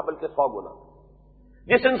 10 گنا بلکہ 100 گنا.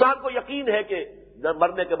 جس انسان کو یقین ہے کہ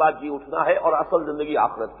مرنے کے بعد جی اٹھنا ہے اور اصل زندگی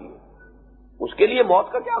آخرت کی ہے، اس کے لیے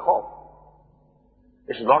موت کا کیا خوف؟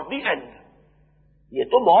 It's not the end. یہ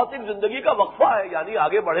تو موت ایک زندگی کا وقفہ ہے، یعنی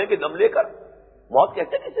آگے بڑھیں کہ دم لے کر. موت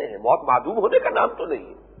کہتے کسے ہیں؟ موت معدوم ہونے کا نام تو نہیں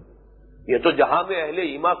ہے. یہ تو جہاں میں اہل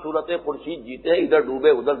ایمان صورت خورشید جیتے ہیں، ادھر ڈوبے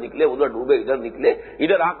ادھر نکلے، ادھر ڈوبے ادھر نکلے،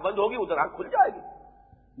 ادھر آنکھ بند ہوگی ادھر آنکھ کھل جائے گی.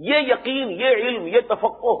 یہ یقین، یہ علم، یہ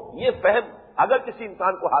تفقہ، یہ فہم اگر کسی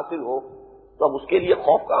انسان کو حاصل ہو تو اب اس کے لیے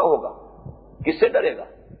خوف کہاں ہوگا؟ کس سے ڈرے گا؟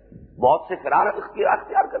 موت سے فرار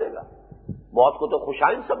اختیار کرے گا. موت کو تو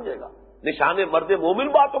خوشائن سمجھے گا. نشان مرد مومن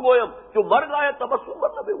بات گویم جو مر گئے تبسم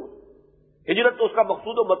مرتبہ. ہجرت تو اس کا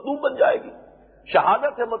مقصود و مطلوب بن جائے گی.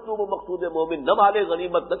 شہادت ہے مطلوب و مقصود مومن، نہ مال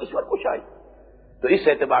غنیمت نہ کشور کشائی. تو اس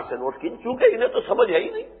اعتبار سے نوٹ کیجیے، چونکہ انہیں تو سمجھ ہے ہی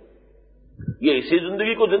نہیں، یہ اسی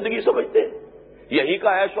زندگی کو زندگی سمجھتے ہیں، یہی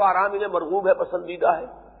کا عیش و آرام انہیں مرغوب ہے، پسندیدہ ہے.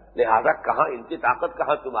 لہذا کہاں ان کی طاقت،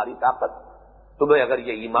 کہاں تمہاری طاقت. تمہیں اگر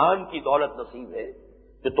یہ ایمان کی دولت نصیب ہے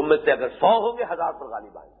تو تم میں سے اگر 100 ہوں گے 1000 پر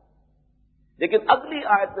غالب آئیں گے. لیکن اگلی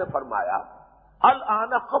آیت میں فرمایا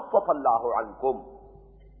الآن خفف اللہ عنکم.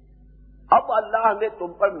 اب اللہ نے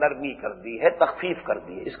تم پر نرمی کر دی ہے، تخفیف کر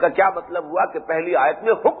دی ہے. اس کا کیا مطلب ہوا کہ پہلی آیت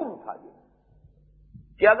میں حکم تھا یہ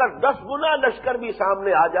کہ اگر 10 گنا لشکر بھی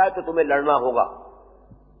سامنے آ جائے تو تمہیں لڑنا ہوگا.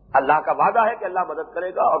 اللہ کا وعدہ ہے کہ اللہ مدد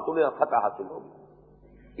کرے گا اور تمہیں فتح حاصل ہوگی.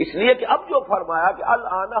 اس لیے کہ اب جو فرمایا کہ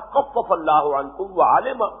الآن خفف اللہ عنکم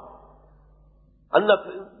وعلم ان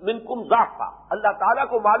منکم ضعفا، اللہ تعالیٰ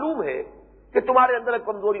کو معلوم ہے کہ تمہارے اندر ایک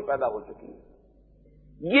کمزوری پیدا ہو چکی ہے.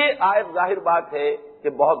 یہ آیت ظاہر بات ہے کہ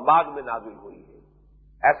بہت بعد میں نازل ہوئی ہے.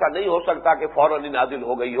 ایسا نہیں ہو سکتا کہ فوراً ہی نازل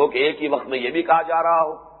ہو گئی ہو کہ ایک ہی وقت میں یہ بھی کہا جا رہا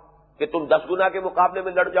ہو کہ تم 10 گنا کے مقابلے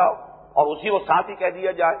میں لڑ جاؤ اور اسی وقت ساتھ ہی کہہ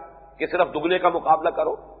دیا جائے کہ صرف دگنے کا مقابلہ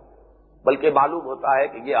کرو. بلکہ معلوم ہوتا ہے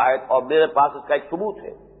کہ یہ آیت، اور میرے پاس اس کا ایک ثبوت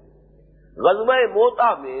ہے، غزوہ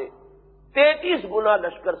موتا میں 33 گنا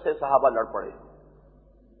لشکر سے صحابہ لڑ پڑے.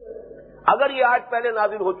 اگر یہ آیت پہلے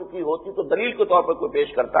نازل ہو چکی ہوتی تو دلیل کے طور پر کوئی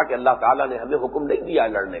پیش کرتا کہ اللہ تعالیٰ نے ہمیں حکم نہیں دیا ہے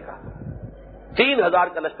لڑنے کا.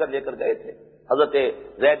 3000 کا لشکر لے کر گئے تھے. حضرت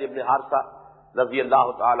زید ابن حارثہ رضی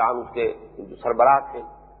اللہ تعالیٰ عنہ اس کے سربراہ تھے.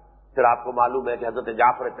 پھر آپ کو معلوم ہے کہ حضرت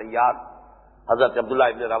جعفر طیار، حضرت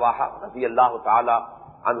عبداللہ ابن رواحہ رضی اللہ تعالیٰ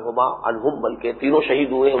عنہم بلکہ تینوں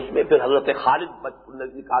شہید ہوئے. اس میں پھر حضرت خالد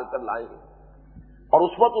نکال کر لائے ہیں. اور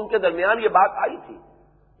اس وقت ان کے درمیان یہ بات آئی تھی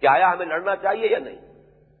کہ آیا ہمیں لڑنا چاہیے یا نہیں.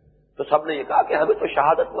 تو سب نے یہ کہا کہ ہمیں تو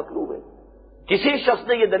شہادت مطلوب ہے. کسی شخص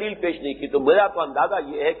نے یہ دلیل پیش نہیں کی. تو میرا تو اندازہ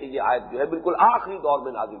یہ ہے کہ یہ آیت جو ہے بالکل آخری دور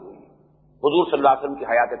میں نازل ہوئی ہے حضور صلی اللہ علیہ وسلم کی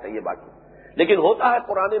حیات طیبہ کی. لیکن ہوتا ہے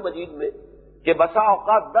قرآن مجید میں کہ بسا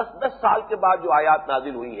اوقات 10 سال کے بعد جو آیات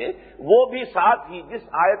نازل ہوئی ہیں وہ بھی ساتھ ہی جس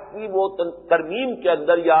آیت کی وہ ترمیم کے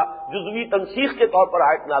اندر یا جزوی تنسیخ کے طور پر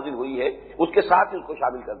آیت نازل ہوئی ہے اس کے ساتھ ہی اس کو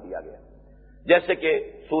شامل کر دیا گیا. جیسے کہ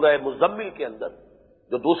سورہ مزمل کے اندر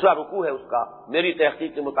جو دوسرا رکوع ہے اس کا میری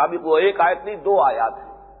تحقیق کے مطابق وہ ایک آیت نہیں 2 آیات ہیں،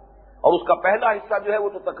 اور اس کا پہلا حصہ جو ہے وہ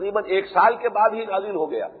تو تقریباً 1 سال کے بعد ہی نازل ہو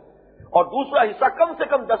گیا، اور دوسرا حصہ کم سے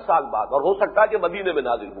کم 10 سال بعد، اور ہو سکتا ہے کہ مدینے میں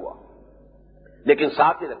نازل ہوا، لیکن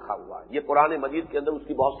ساتھ ہی رکھا ہوا ہے. یہ قرآن مجید کے اندر اس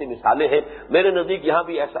کی بہت سی مثالیں ہیں. میرے نزدیک یہاں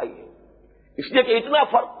بھی ایسا ہی ہے، اس لیے کہ اتنا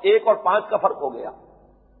فرق 1 اور 5 کا فرق ہو گیا.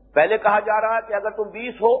 پہلے کہا جا رہا ہے کہ اگر تم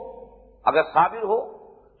 20 ہو، اگر صابر ہو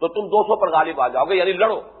تو تم 200 پر غالب آ جاؤ گے، یعنی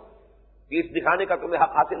لڑو. اس دکھانے کا تمہیں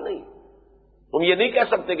حق حاصل نہیں. تم یہ نہیں کہہ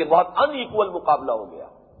سکتے کہ بہت ان ایکول مقابلہ ہو گیا.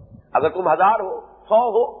 اگر تم 1000 ہو، 100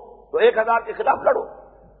 ہو تو 1000 کے خلاف لڑو،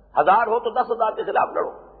 1000 ہو تو 10,000 کے خلاف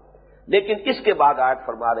لڑو. لیکن اس کے بعد آیت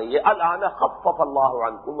فرما رہی ہے الآن خفف اللہ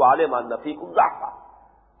عنکم وعلم ان فیکم ضعفا.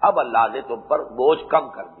 اب اللہ نے تم پر بوجھ کم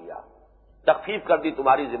کر دیا، تخفیف کر دی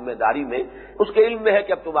تمہاری ذمہ داری میں. اس کے علم میں ہے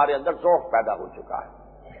کہ اب تمہارے اندر ضعف پیدا ہو چکا ہے.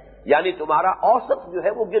 یعنی تمہارا اوسط جو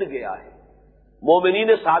ہے وہ گر گیا ہے۔ مومنین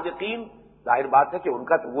صادقین ظاہر بات ہے کہ ان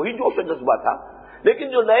کا تو وہی جوش و جذبہ تھا، لیکن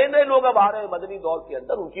جو نئے نئے لوگ اب آ رہے ہیں مدنی دور کے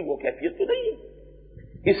اندر، ان کی وہ کیفیت تو نہیں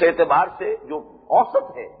ہے۔ اس اعتبار سے جو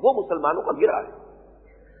اوسط ہے وہ مسلمانوں کا گرا ہے۔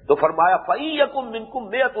 تو فرمایا فَإِن يَكُن مِّنكُم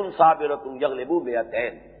مِّئَةٌ صَابِرَةٌ يَغْلِبُوا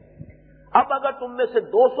مِئَتَيْنِ، اب اگر تم میں سے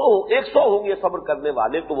 100 ہوں گے صبر کرنے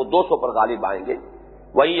والے تو وہ 200 پر غالب آئیں گے۔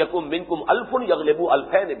 وَإِن يَكُن مِّنكُمْ أَلْفٌ يَغْلِبُوا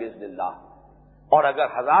أَلْفَيْنِ بِإِذْنِ اللَّهِ، اور اگر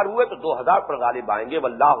 1000 ہوئے تو 2000 پر غالب آئیں گے۔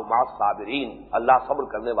 وَاللَّهُ مَعَ الصَّابِرِينَ، اللہ صبر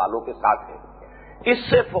کرنے والوں کے ساتھ ہے۔ اس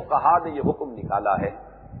سے فقہا نے یہ حکم نکالا ہے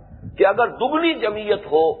کہ اگر دگنی جمعیت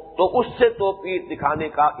ہو تو اس سے تو پیٹھ دکھانے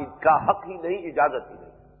کا حق ہی نہیں، اجازت ہی نہیں،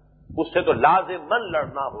 اس سے تو لازماً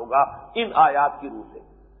لڑنا ہوگا ان آیات کی روح سے۔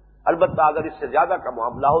 البتہ اگر اس سے زیادہ کا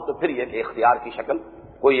معاملہ ہو تو پھر یہ کہ اختیار کی شکل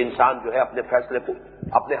کوئی انسان جو ہے اپنے فیصلے کو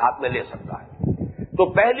اپنے ہاتھ میں لے سکتا ہے۔ تو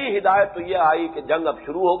پہلی ہدایت تو یہ آئی کہ جنگ اب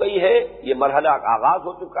شروع ہو گئی ہے، یہ مرحلہ آغاز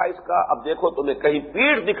ہو چکا ہے اس کا، اب دیکھو تمہیں کہیں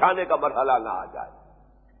پیٹھ دکھانے کا مرحلہ نہ آ جائے۔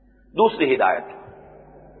 دوسری ہدایت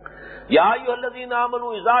یا ایھا الذین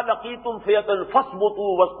آمنوا اذا لقیتم فئۃ فاثبتوا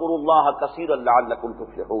واذکروا اللہ کثیرا لعلکم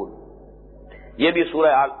تفلحون، یہ بھی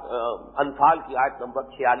سورہ انفال کی آیت نمبر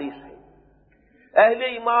 46 ہے۔ اہل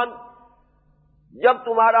ایمان جب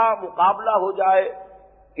تمہارا مقابلہ ہو جائے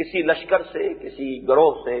کسی لشکر سے، کسی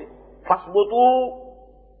گروہ سے، فاثبتوا،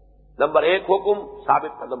 نمبر 1 حکم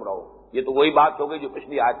ثابت قدم رہو، یہ تو وہی بات ہو گئی جو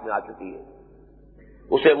پچھلی آیت میں آ چکی ہے،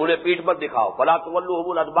 اسے انہیں پیٹھ مت دکھاؤ۔ فلا تولوہم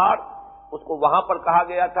الادبار، اس کو وہاں پر کہا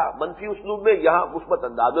گیا تھا منفی اسلوب میں، یہاں مثبت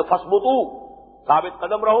انداز میں فاثبتوا، ثابت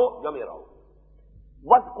قدم رہو، جمے رہو۔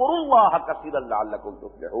 وَاذْكُرُوا اللَّهَ كَثِيرًا لَعَلَّكُمْ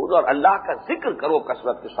تُفْلِحُونَ، اور اللہ کا ذکر کرو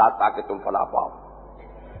کثرت کے ساتھ تاکہ تم فلاح پاؤ۔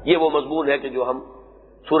 یہ وہ مضمون ہے کہ جو ہم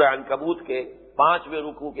سورہ عنکبوت کے 5ویں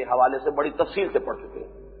رکوع کے حوالے سے بڑی تفصیل سے پڑھ چکے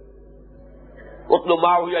ہیں۔ اتل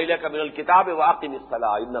ما اوحی الیک من الکتاب واقم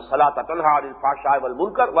الصلاۃ ان الصلاۃ تنہی عن الفحشاء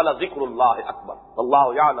والمنکر ولذکر اللہ اکبر واللہ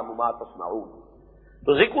یعلم ما تصنعون۔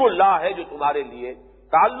 تو ذکر اللہ ہے جو تمہارے لیے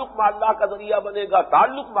تعلق مع اللہ کا ذریعہ بنے گا،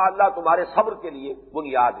 تعلق مع اللہ تمہارے صبر کے لیے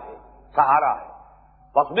بنیاد ہے، سہارا ہے۔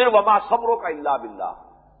 فاصبر وما صبرک الا باللہ،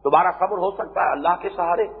 تمہارا صبر ہو سکتا ہے اللہ کے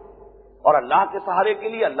سہارے، اور اللہ کے سہارے کے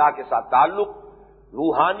لیے اللہ کے ساتھ تعلق،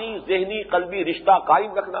 روحانی ذہنی قلبی رشتہ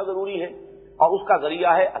قائم رکھنا ضروری ہے، اور اس کا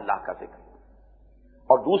ذریعہ ہے اللہ کا ذکر۔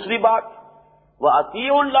 اور دوسری بات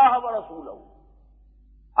وَأَطِیعُوا اللَّهَ وَرَسُولَهُ،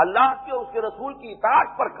 اللہ کے اور اس کے رسول کی اطاعت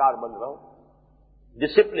پر کاربند رہو،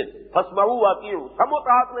 ڈسپلن۔ فَاسْمَعُوا وَأَطِیعُوا، سم و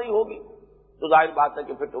اطاعت نہیں ہوگی تو ظاہر بات ہے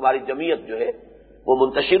کہ پھر تمہاری جمعیت جو ہے وہ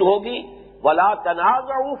منتشر ہوگی۔ وَلَا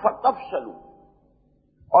تَنَازَعُوا فَتَفْشَلُوا،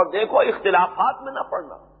 اور دیکھو اختلافات میں نہ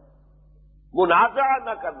پڑنا، منازعہ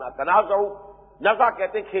نہ کرنا۔ تنازعوا، نزع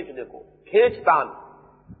کہتے ہیں کھینچنے کو، کھینچ تان،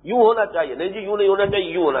 یوں ہونا چاہیے، نہیں جی یوں نہیں ہونا چاہیے،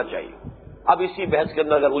 یوں ہونا چاہیے۔ اب اسی بحث کے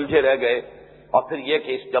اندر اگر الجھے رہ گئے، اور پھر یہ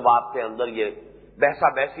کہ جب آپ کے اندر یہ بحثا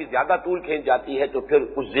بحثی زیادہ طول کھینچ جاتی ہے تو پھر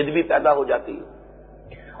کچھ ضد بھی پیدا ہو جاتی ہے،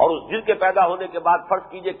 اور اس ضد کے پیدا ہونے کے بعد فرض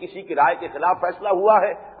کیجئے کسی کی رائے کے خلاف فیصلہ ہوا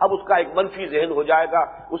ہے، اب اس کا ایک منفی ذہن ہو جائے گا،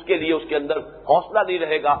 اس کے لیے اس کے اندر حوصلہ نہیں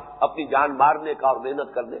رہے گا اپنی جان مارنے کا اور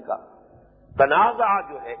محنت کرنے کا۔ تنازع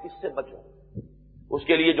جو ہے اس سے بچو، اس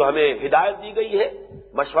کے لیے جو ہمیں ہدایت دی گئی ہے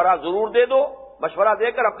مشورہ ضرور دے دو، مشورہ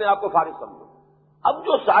دے کر اپنے آپ کو فارغ سمجھو۔ اب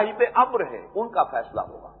جو صاحب امر ہیں ان کا فیصلہ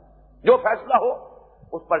ہوگا، جو فیصلہ ہو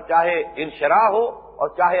اس پر چاہے انشراح ہو اور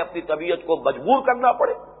چاہے اپنی طبیعت کو مجبور کرنا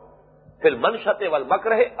پڑے، پھر منشط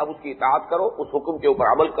والمکر ہے، اب اس کی اطاعت کرو، اس حکم کے اوپر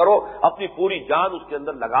عمل کرو، اپنی پوری جان اس کے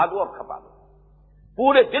اندر لگا دو اور کھپا دو،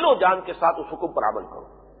 پورے دل و جان کے ساتھ اس حکم پر عمل کرو۔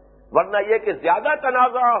 ورنہ یہ کہ زیادہ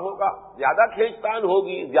تنازع ہوگا، زیادہ کھینچ تان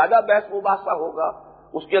ہوگی، زیادہ بحث مباحثہ ہوگا،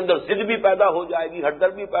 اس کے اندر ضد بھی پیدا ہو جائے گی، ہٹ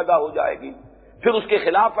درد بھی پیدا ہو جائے گی، پھر اس کے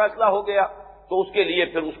خلاف فیصلہ ہو گیا تو اس کے لیے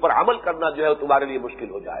پھر اس پر عمل کرنا جو ہے تمہارے لیے مشکل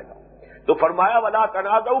ہو جائے گا۔ تو فرمایا وَلَا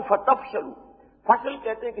تَنَازَعُوا فَتَفْشَلُوا، فشل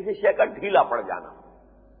کہتے ہیں کسی شے کا ڈھیلا پڑ جانا۔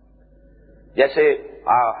 جیسے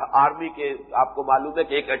آرمی کے آپ کو معلوم ہے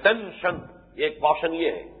کہ ایک اٹینشن، ایک پورشن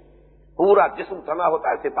یہ ہے، پورا جسم تنا ہوتا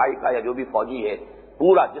ہے سپاہی کا یا جو بھی فوجی ہے،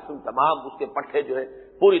 پورا جسم تمام اس کے پٹھے جو ہے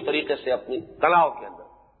پوری طریقے سے اپنی تناؤ کے اندر،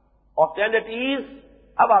 اور 10 at ease،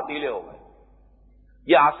 اب آپ ڈھیلے ہو گئے،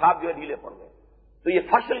 یہ اعصاب جو ہے ڈھیلے پڑ گئے، تو یہ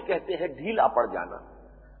فشل کہتے ہیں ڈھیلا پڑ جانا۔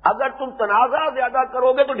 اگر تم تنازع زیادہ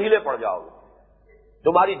کرو گے تو ڈھیلے پڑ جاؤ گے،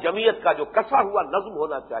 تمہاری جمعیت کا جو کسا ہوا نظم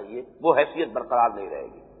ہونا چاہیے وہ حیثیت برقرار نہیں رہے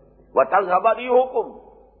گی۔ وَتَذْهَبَ رِيحُكُمْ،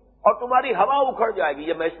 اور تمہاری ہوا اکھڑ جائے گی۔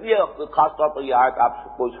 یہ میں اس لیے خاص طور پر یہ آیت آپ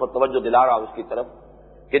کو اس وقت توجہ دلا رہا ہوں اس کی طرف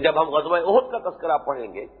کہ جب ہم غزوہ احد کا تذکرہ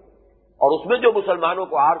پڑھیں گے اور اس میں جو مسلمانوں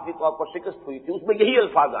کو عارضی طور پر شکست ہوئی تھی اس میں یہی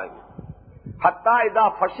الفاظ آئیں گے، حَتَّىٰ إِذَا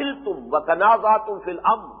فَشِلْتُمْ وَتَنَازَعْتُمْ فِي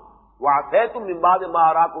الْأَمْرِ وَعَصَيْتُمْ مِن بَعْدِ مَا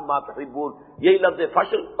أَرَاكُم مَّا تُحِبُّونَ، یہی لفظ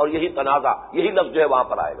فشل اور یہی تنازع، یہی لفظ جو ہے وہاں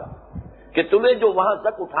پر آئے گا کہ تمہیں جو وہاں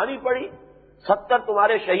زک اٹھانی پڑی، 70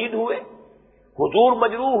 تمہارے شہید ہوئے، حضور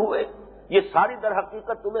مجروح ہوئے، یہ ساری در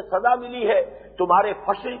حقیقت تمہیں سزا ملی ہے تمہارے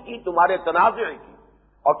فشل کی، تمہارے تنازع کی،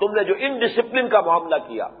 اور تم نے جو انڈسپلن کا معاملہ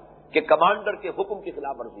کیا کہ کمانڈر کے حکم کی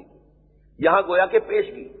خلاف ورزی کی، یہاں گویا کہ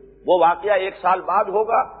پیشگی وہ واقعہ 1 سال بعد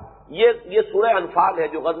ہوگا۔ یہ سورہ انفال ہے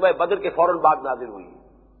جو غزوہ بدر کے فوراً بعد نازل ہوئی،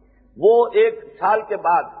 وہ 1 سال کے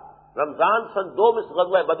بعد رمضان سن 2 میں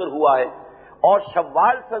غزوہ بدر ہوا ہے اور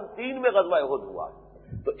شوال سن 3 میں غزوہ احد ہوا ہے،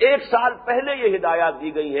 تو 1 سال پہلے یہ ہدایات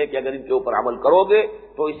دی گئی ہے کہ اگر ان کے اوپر عمل کرو گے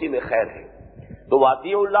تو اسی میں خیر ہے۔ تو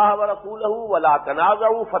وَأَطِیعُوا اللَّهَ وَرَسُولَهُ وَلَا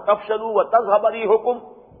تَنَازَعُوا فَتَفْشَلُوا وَتَذْهَبَ رِیحُکُمْ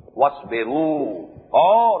وَاصْبِرُوا،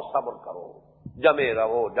 اور صبر کرو، جمے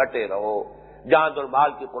رہو، ڈٹے رہو، جان اور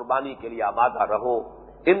مال کی قربانی کے لیے آمادہ رہو۔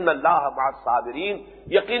 ان اللہ مع الصابرین،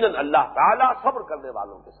 یقیناً اللہ تعالیٰ صبر کرنے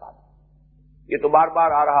والوں کے ساتھ۔ یہ تو بار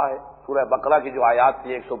بار آ رہا ہے، سورہ بقرہ کی جو آیات تھی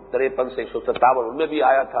 153 سے 157 ان میں بھی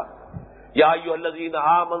آیا تھا، یا ایھا الذین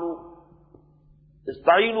آمنوا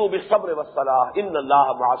استعینوا بالصبر والصلاۃ ان اللہ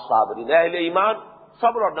مع الصابرین، اہل ایمان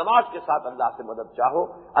صبر اور نماز کے ساتھ اللہ سے مدد چاہو۔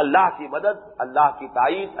 اللہ کی مدد، اللہ کی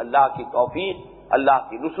تائید، اللہ کی توفیق، اللہ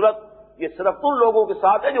کی نصرت، یہ صرف ان لوگوں کے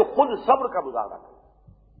ساتھ ہے جو خود صبر کا مظاہرہ کریں۔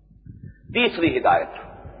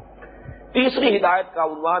 تیسری ہدایت کا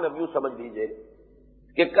عنوان اب یوں سمجھ لیجئے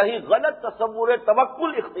کہ کہیں غلط تصور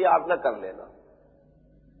توکل اختیار نہ کر لینا۔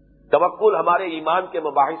 توکل ہمارے ایمان کے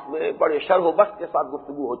مباحث میں بڑے شرح و بسط کے ساتھ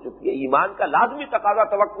گفتگو ہو چکی ہے۔ ایمان کا لازمی تقاضا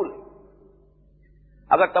توکل ہے،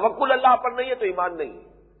 اگر توکل اللہ پر نہیں ہے تو ایمان نہیں ہے۔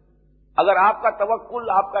 اگر آپ کا توکل،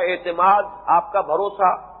 آپ کا اعتماد، آپ کا بھروسہ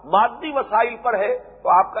مادی وسائل پر ہے تو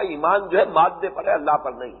آپ کا ایمان جو ہے مادے پر ہے، اللہ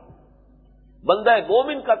پر نہیں ہے۔ بندہ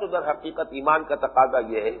مومن کا تو در حقیقت ایمان کا تقاضا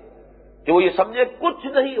یہ ہے کہ وہ یہ سمجھے کچھ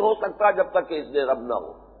نہیں ہو سکتا جب تک کہ اذن رب نہ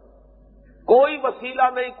ہو، کوئی وسیلہ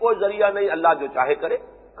نہیں، کوئی ذریعہ نہیں، اللہ جو چاہے کرے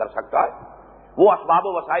کر سکتا ہے، وہ اسباب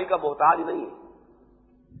و وسائل کا محتاج نہیں ہے۔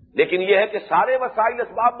 لیکن یہ ہے کہ سارے وسائل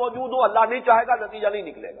اسباب موجود ہوں، اللہ نہیں چاہے گا نتیجہ نہیں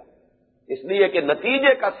نکلے گا، اس لیے کہ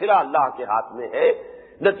نتیجے کا سرا اللہ کے ہاتھ میں ہے،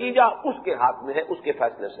 نتیجہ اس کے ہاتھ میں ہے، اس کے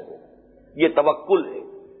فیصلے سے ہو۔ یہ توکل ہے،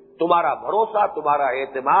 تمہارا بھروسہ، تمہارا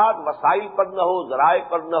اعتماد وسائل پر نہ ہو، ذرائع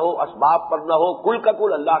پر نہ ہو، اسباب پر نہ ہو، کل کا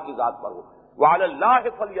کل اللہ کی ذات پر ہو۔ وعلی اللہ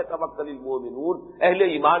فلیتوکل المؤمنون، اہل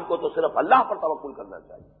ایمان کو تو صرف اللہ پر توکل کرنا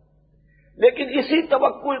چاہیے۔ لیکن اسی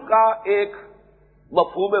توکل کا ایک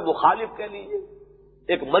مفہوم مخالف کہہ لیجیے،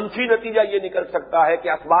 ایک منفی نتیجہ یہ نکل سکتا ہے کہ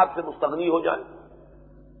اسباب سے مستغنی ہو جائیں،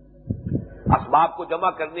 اسباب کو جمع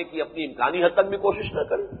کرنے کی اپنی امکانی حد تک بھی کوشش نہ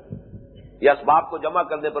کریں۔ یہ اسباب کو جمع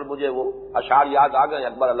کرنے پر مجھے وہ اشعار یاد آ گئے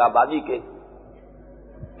اکبر الہ آبادی کے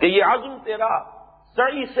کہ یہ عزم تیرا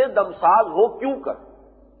سعی سے دمساز ہو کیوں کر،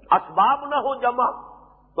 اسباب نہ ہو جمع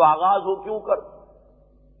تو آغاز ہو کیوں کر،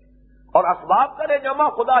 اور اسباب کرے جمع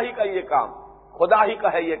خدا ہی کا یہ کام، خدا ہی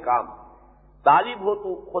کا ہے یہ کام، طالب ہو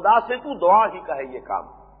تو خدا سے تو دعا ہی کا ہے یہ کام۔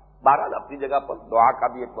 بہرحال اپنی جگہ پر دعا کا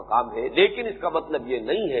بھی ایک مقام ہے، لیکن اس کا مطلب یہ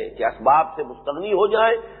نہیں ہے کہ اسباب سے مستغنی ہو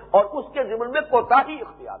جائیں اور اس کے ضمن میں کوتاہی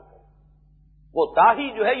اختیار کریں۔ کوتاہی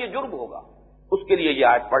جو ہے یہ جرم ہوگا۔ اس کے لیے یہ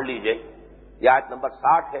آیت پڑھ لیجئے، یہ آیت نمبر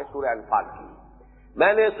 60 ہے سورہ انفال کی۔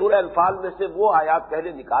 میں نے سورہ انفال میں سے وہ آیات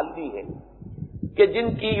پہلے نکال دی ہیں کہ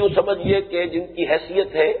جن کی یوں سمجھیے کہ جن کی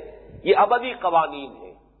حیثیت ہے یہ ابدی قوانین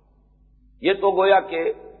ہے، یہ تو گویا کہ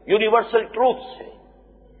یونیورسل ٹروتھس ہے،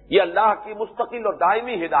 یہ اللہ کی مستقل اور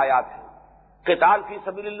دائمی ہدایات ہیں۔ قتال فی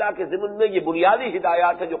سبیل اللہ کے ضمن میں یہ بنیادی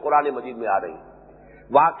ہدایات ہیں جو قرآن مجید میں آ رہی ہیں۔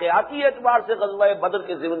 واقعاتی اعتبار سے غزوہ بدر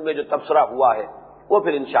کے ضمن میں جو تبصرہ ہوا ہے وہ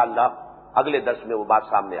پھر انشاءاللہ اگلے درس میں وہ بات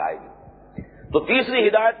سامنے آئے گی۔ تو تیسری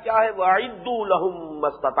ہدایت کیا ہے؟ وَأَعِدُّوا لَهُم مَّا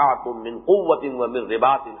اسْتَطَعْتُم مِّن قُوَّةٍ وَمِن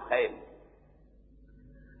رِّبَاطِ الْخَيْلِ،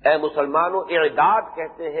 اے مسلمانوں، اعداد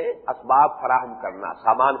کہتے ہیں اسباب فراہم کرنا،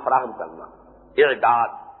 سامان فراہم کرنا،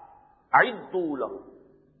 اعداد، اعدوا لهم،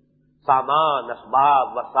 سامان،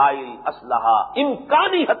 اسباب، وسائل، اسلحہ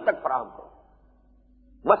امکانی حد تک فراہم کرو۔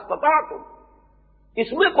 ما استطعتم،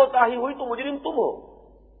 اس میں کوتاہی ہوئی تو مجرم تم ہو،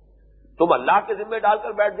 تم اللہ کے ذمہ ڈال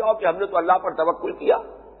کر بیٹھ جاؤ کہ ہم نے تو اللہ پر توکل کیا،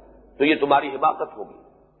 تو یہ تمہاری حماقت ہوگی۔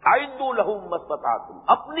 اعدوا لهم ما استطعتم،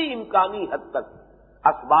 اپنی امکانی حد تک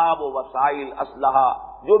اسباب و وسائل، اسلحہ،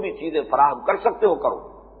 جو بھی چیزیں فراہم کر سکتے ہو کرو۔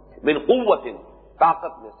 من قوت،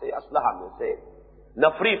 طاقت میں سے، اسلحہ میں سے،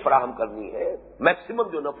 نفری فراہم کرنی ہے، میکسیمم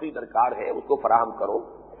جو نفری درکار ہے اس کو فراہم کرو،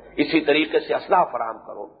 اسی طریقے سے اسلحہ فراہم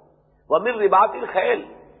کرو۔ ومن رباط الخیل،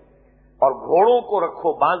 اور گھوڑوں کو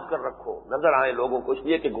رکھو، باندھ کر رکھو، نظر آئے لوگوں کو، اس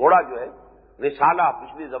لیے کہ گھوڑا جو ہے رسالہ،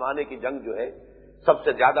 پچھلی زمانے کی جنگ جو ہے سب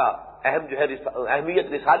سے زیادہ اہم جو ہے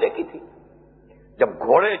اہمیت رسالے کی تھی۔ جب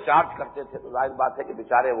گھوڑے چارج کرتے تھے تو ظاہر بات ہے کہ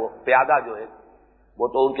بیچارے وہ پیادہ جو ہے وہ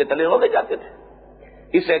تو ان کے تلے ہو جاتے تھے،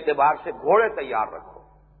 اس اعتبار سے گھوڑے تیار رکھو۔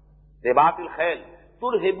 رباط الخیل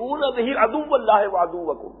ترہبون بہ عدو اللہ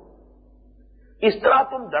وعدوکم، اس طرح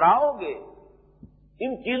تم ڈراؤ گے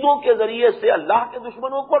ان چیزوں کے ذریعے سے اللہ کے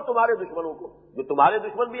دشمنوں کو اور تمہارے دشمنوں کو، جو تمہارے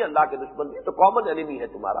دشمن بھی اللہ کے دشمن بھی، تو کامن انیمی ہے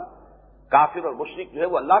تمہارا، کافر اور مشرک جو ہے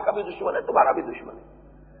وہ اللہ کا بھی دشمن ہے، تمہارا بھی دشمن ہے۔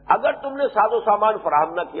 اگر تم نے ساز و سامان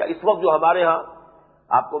فراہم نہ کیا، اس وقت جو ہمارے ہاں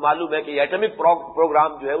آپ کو معلوم ہے کہ یہ ایٹمک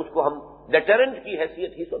پروگرام جو ہے اس کو ہم ڈیٹرنٹ کی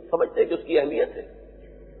حیثیت ہی سمجھتے ہیں کہ اس کی اہمیت ہے،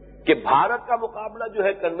 کہ بھارت کا مقابلہ جو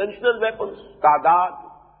ہے کنونشنل ویپنز تعداد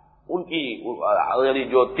ان کی یعنی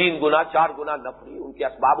جو 3 گنا 4 گنا نفری، ان کے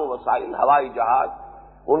اسباب و وسائل، ہوائی جہاز،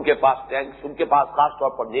 ان کے پاس ٹینکس، ان کے پاس خاص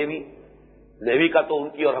طور پر نیوی کا تو ان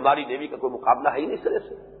کی اور ہماری نیوی کا کوئی مقابلہ ہے ہی نہیں سرے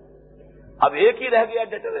سے۔ اب ایک ہی رہ گیا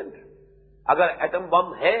ڈیٹرنٹ، اگر ایٹم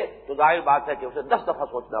بم ہے تو ظاہر بات ہے کہ اسے 10 دفعہ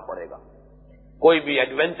سوچنا پڑے گا، کوئی بھی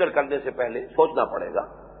ایڈونچر کرنے سے پہلے سوچنا پڑے گا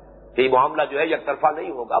کہ یہ معاملہ جو ہے یک طرفہ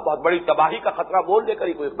نہیں ہوگا، بہت بڑی تباہی کا خطرہ مول لے کر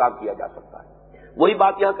ہی کوئی اقدام کیا جا سکتا ہے۔ وہی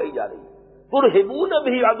بات یہاں کہی جا رہی ہے، ترہبون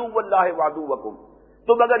بھی عدو اللہ وعدوکم،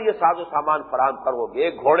 تم اگر یہ ساز و سامان فراہم کرو گے،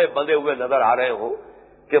 گھوڑے بندھے ہوئے نظر آ رہے ہو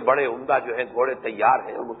کہ بڑے عمدہ جو ہے گھوڑے تیار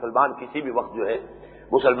ہیں، اور مسلمان کسی بھی وقت جو ہے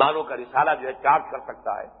مسلمانوں کا رسالہ جو ہے چارج کر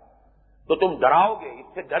سکتا ہے، تو تم ڈراؤ گے،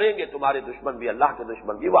 اس سے ڈریں گے تمہارے دشمن بھی، اللہ کے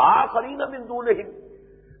دشمن بھی، وآخرین من دونہم،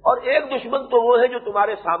 اور ایک دشمن تو وہ ہے جو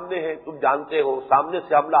تمہارے سامنے ہے، تم جانتے ہو، سامنے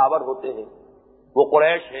سے حملہ آور ہوتے ہیں، وہ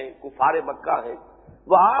قریش ہیں، کفار مکہ ہیں،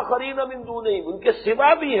 وآخرین من دونہم، ان کے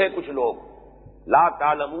سوا بھی ہیں کچھ لوگ، لا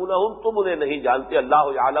تعلمونہم، تم انہیں نہیں جانتے، اللہ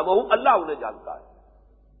یعلمہم، اللہ انہیں جانتا ہے۔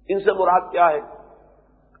 ان سے مراد کیا ہے؟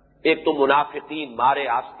 ایک تو منافقین مارے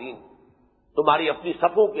آستین، تمہاری اپنی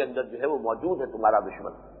صفوں کے اندر جو ہے وہ موجود ہے تمہارا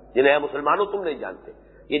دشمن، جنہیں مسلمانوں تم نہیں جانتے،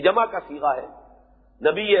 یہ جمع کا صیغہ ہے۔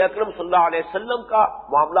 نبی اکرم صلی اللہ علیہ وسلم کا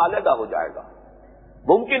معاملہ علیحدہ ہو جائے گا،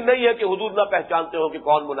 ممکن نہیں ہے کہ حضور نہ پہچانتے ہو کہ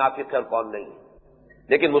کون منافق ہے اور کون نہیں،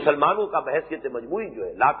 لیکن مسلمانوں کا بحیثیت مجموعی جو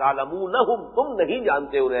ہے، لا تعلمونہم، تم نہیں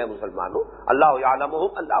جانتے انہیں مسلمانوں، اللہ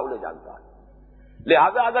یعلمہم، اللہ انہیں جانتا ہے۔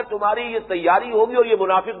 لہذا اگر تمہاری یہ تیاری ہوگی اور یہ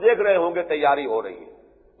منافق دیکھ رہے ہوں گے تیاری ہو رہی ہے،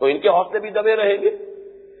 تو ان کے حوصلے بھی دبے رہیں گے۔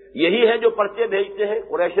 یہی ہے جو پرچے بھیجتے ہیں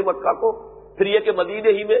قریش مکہ کو، پھر یہ کہ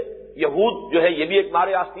مدینے ہی میں یہود جو ہے یہ بھی ایک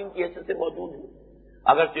مارے آستین کی حیثیت سے موجود ہے،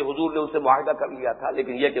 اگرچہ حضور نے ان سے معاہدہ کر لیا تھا،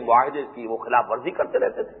 لیکن یہ کہ معاہدے کی وہ خلاف ورزی کرتے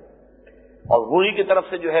رہتے تھے، اور وہی کی طرف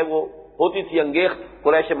سے جو ہے وہ ہوتی تھی انگیخت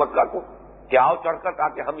قریش مکہ کو کہ آؤ چڑھ کر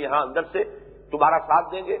تاکہ ہم یہاں اندر سے تمہارا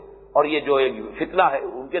ساتھ دیں گے، اور یہ جو ایک فتنہ ہے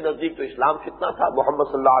ان کے نزدیک تو اسلام فتنہ تھا،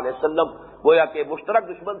 محمد صلی اللہ علیہ وسلم گویا کہ مشترک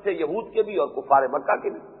دشمن تھے یہود کے بھی اور کفار مکہ کے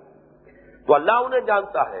بھی، تو اللہ انہیں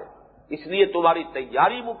جانتا ہے، اس لیے تمہاری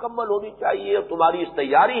تیاری مکمل ہونی چاہیے، اور تمہاری اس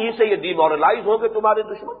تیاری ہی سے یہ ڈی مورلائز ہوں گے تمہارے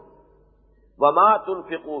دشمن۔ وما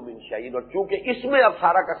تنفقوا من شيء، اور چونکہ اس میں اب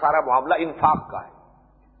سارا کا سارا معاملہ انفاق کا ہے،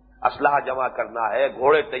 اسلحہ جمع کرنا ہے،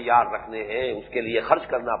 گھوڑے تیار رکھنے ہیں، اس کے لیے خرچ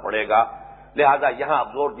کرنا پڑے گا، لہذا یہاں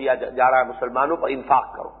اب زور دیا جا رہا ہے مسلمانوں پر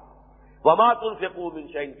انفاق کرو۔ وما تنفقوا من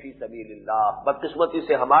شيء في سبيل الله، بدقسمتی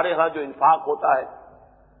سے ہمارے ہاں جو انفاق ہوتا ہے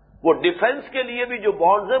وہ ڈیفنس کے لیے بھی جو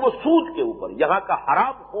بانڈز ہیں وہ سود کے اوپر، یہاں کا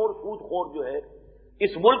حرام خور سود خور جو ہے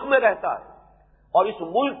اس ملک میں رہتا ہے، اور اس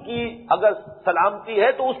ملک کی اگر سلامتی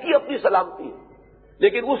ہے تو اس کی اپنی سلامتی ہے،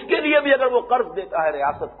 لیکن اس کے لیے بھی اگر وہ قرض دیتا ہے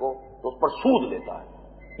ریاست کو تو اس پر سود لیتا ہے،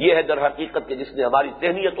 یہ ہے در حقیقت کہ جس نے ہماری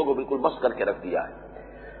ذہنیتوں کو بالکل مست کر کے رکھ دیا ہے۔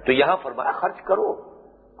 تو یہاں فرمایا خرچ کرو،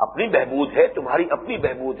 اپنی بہبود ہے، تمہاری اپنی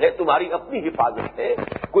بہبود ہے، تمہاری اپنی حفاظت ہے،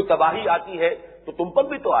 کوئی تباہی آتی ہے تو تم پر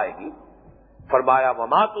بھی تو آئے گی۔ فرمایا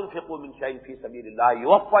وما تنفقوا من شيء في سبيل الله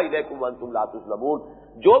يوفى اليكم وانتم لا تظلمون،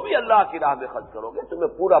 جو بھی اللہ کی راہ میں خرچ کرو گے تمہیں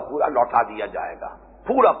پورا پورا لوٹا دیا جائے گا،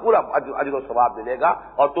 پورا پورا اجر و ثواب ملے گا،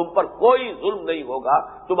 اور تم پر کوئی ظلم نہیں ہوگا،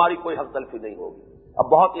 تمہاری کوئی حق تلفی نہیں ہوگی۔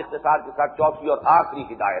 اب بہت اختصار کے ساتھ چوتھی اور آخری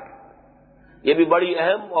ہدایت، یہ بھی بڑی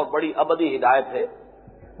اہم اور بڑی ابدی ہدایت ہے،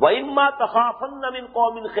 وَإِمَّا تَخَافَنَّ مِن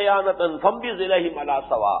قَوْمٍ خِيَانَةً فَانبِذْ إِلَيْهِمْ عَلَىٰ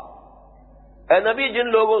سَوَاءٍ، اے نبی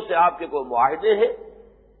جن لوگوں سے آپ کے کوئی معاہدے ہیں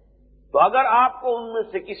تو اگر آپ کو ان میں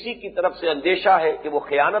سے کسی کی طرف سے اندیشہ ہے کہ وہ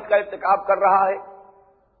خیانت کا ارتکاب کر رہا ہے،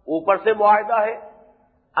 اوپر سے معاہدہ ہے،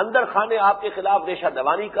 اندر خانے آپ کے خلاف ریشہ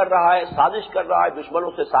دوانی کر رہا ہے، سازش کر رہا ہے،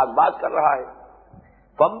 دشمنوں سے ساز باز کر رہا ہے،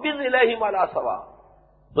 فَانبِذْ إِلَيْهِمْ عَلَىٰ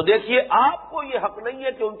سَوَاءٍ، تو دیکھیے آپ کو یہ حق نہیں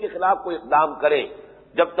ہے کہ ان کے خلاف کوئی اقدام کریں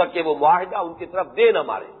جب تک کہ وہ معاہدہ ان کی طرف دے نہ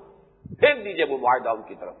مارے، پھینک دیجئے وہ معاہدہ ان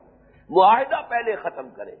کی طرف، معاہدہ پہلے ختم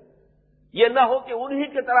کریں، یہ نہ ہو کہ انہی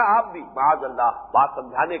کی طرح آپ بھی، معاذ اللہ بات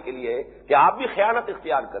سمجھانے کے لیے کہ آپ بھی خیانت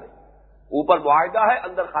اختیار کریں، اوپر معاہدہ ہے،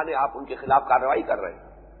 اندر خانے آپ ان کے خلاف کارروائی کر رہے ہیں،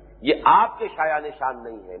 یہ آپ کے شایان شان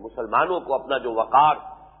نہیں ہے۔ مسلمانوں کو اپنا جو وقار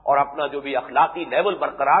اور اپنا جو بھی اخلاقی لیول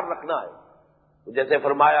برقرار رکھنا ہے، جیسے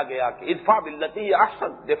فرمایا گیا کہ ادفع باللتی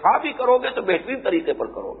احسن، دفاع بھی کرو گے تو بہترین طریقے پر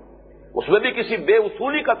کرو گے، اس میں بھی کسی بے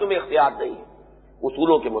اصولی کا تمہیں اختیار نہیں ہے،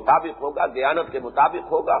 اصولوں کے مطابق ہوگا، دیانت کے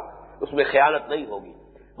مطابق ہوگا، اس میں خیانت نہیں ہوگی۔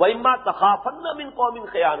 وَإِمَّا تَخَافَنَّ مِن قَوْمٍ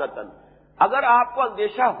خِيَانَةً، اگر آپ کو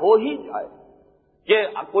اندیشہ ہو ہی جائے کہ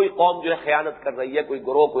کوئی قوم جو ہے خیانت کر رہی ہے، کوئی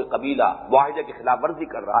گروہ، کوئی قبیلہ معاہدے کی خلاف ورزی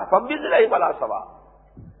کر رہا ہے، فَبِإِذْنِهِ عَلَىٰ سَوَاءٍ،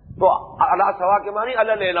 تو عَلَىٰ سَوَاء کے معنی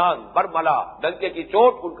عَلَى الْإِعْلَانِ، برملا، ڈنکے کی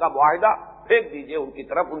چوٹ ان کا معاہدہ پھینک دیجئے ان کی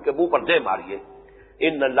طرف، ان کے منہ پر دے ماریے۔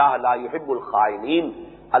 ان اللہ لا يحب الخائنین،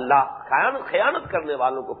 اللہ خیانت کرنے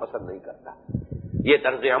والوں کو پسند نہیں کرتا۔ یہ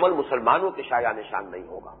طرز عمل مسلمانوں کے شایع نشان نہیں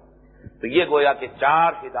ہوگا۔ تو یہ گویا کہ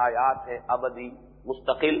 4 ہدایات ہیں ابدی،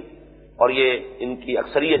 مستقل، اور یہ ان کی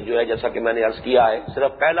اکثریت جو ہے جیسا کہ میں نے عرض کیا ہے،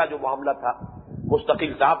 صرف پہلا جو معاملہ تھا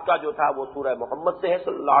مستقل ضابطہ جو تھا وہ سورہ محمد سے ہے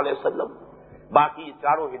صلی اللہ علیہ وسلم، باقی یہ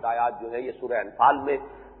 4 ہدایات جو ہے یہ سورہ انفال میں،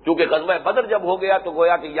 چونکہ غزوہ بدر جب ہو گیا تو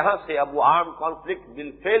گویا کہ یہاں سے اب وہ آرم کانفلکٹ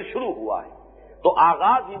بالفعل شروع ہوا ہے، تو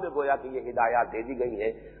آغاز ہی میں گویا کہ یہ ہدایات دے دی گئی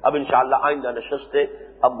ہیں۔ اب انشاءاللہ آئندہ نشست سے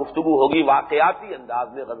اب گفتگو ہوگی واقعاتی انداز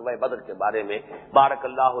میں غزوہ بدر کے بارے میں۔ بارک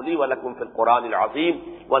اللہ لی و لکم فی القرآن العظیم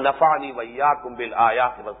و نفعنی و ایاکم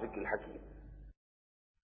بالآیات والذکر الحکیم۔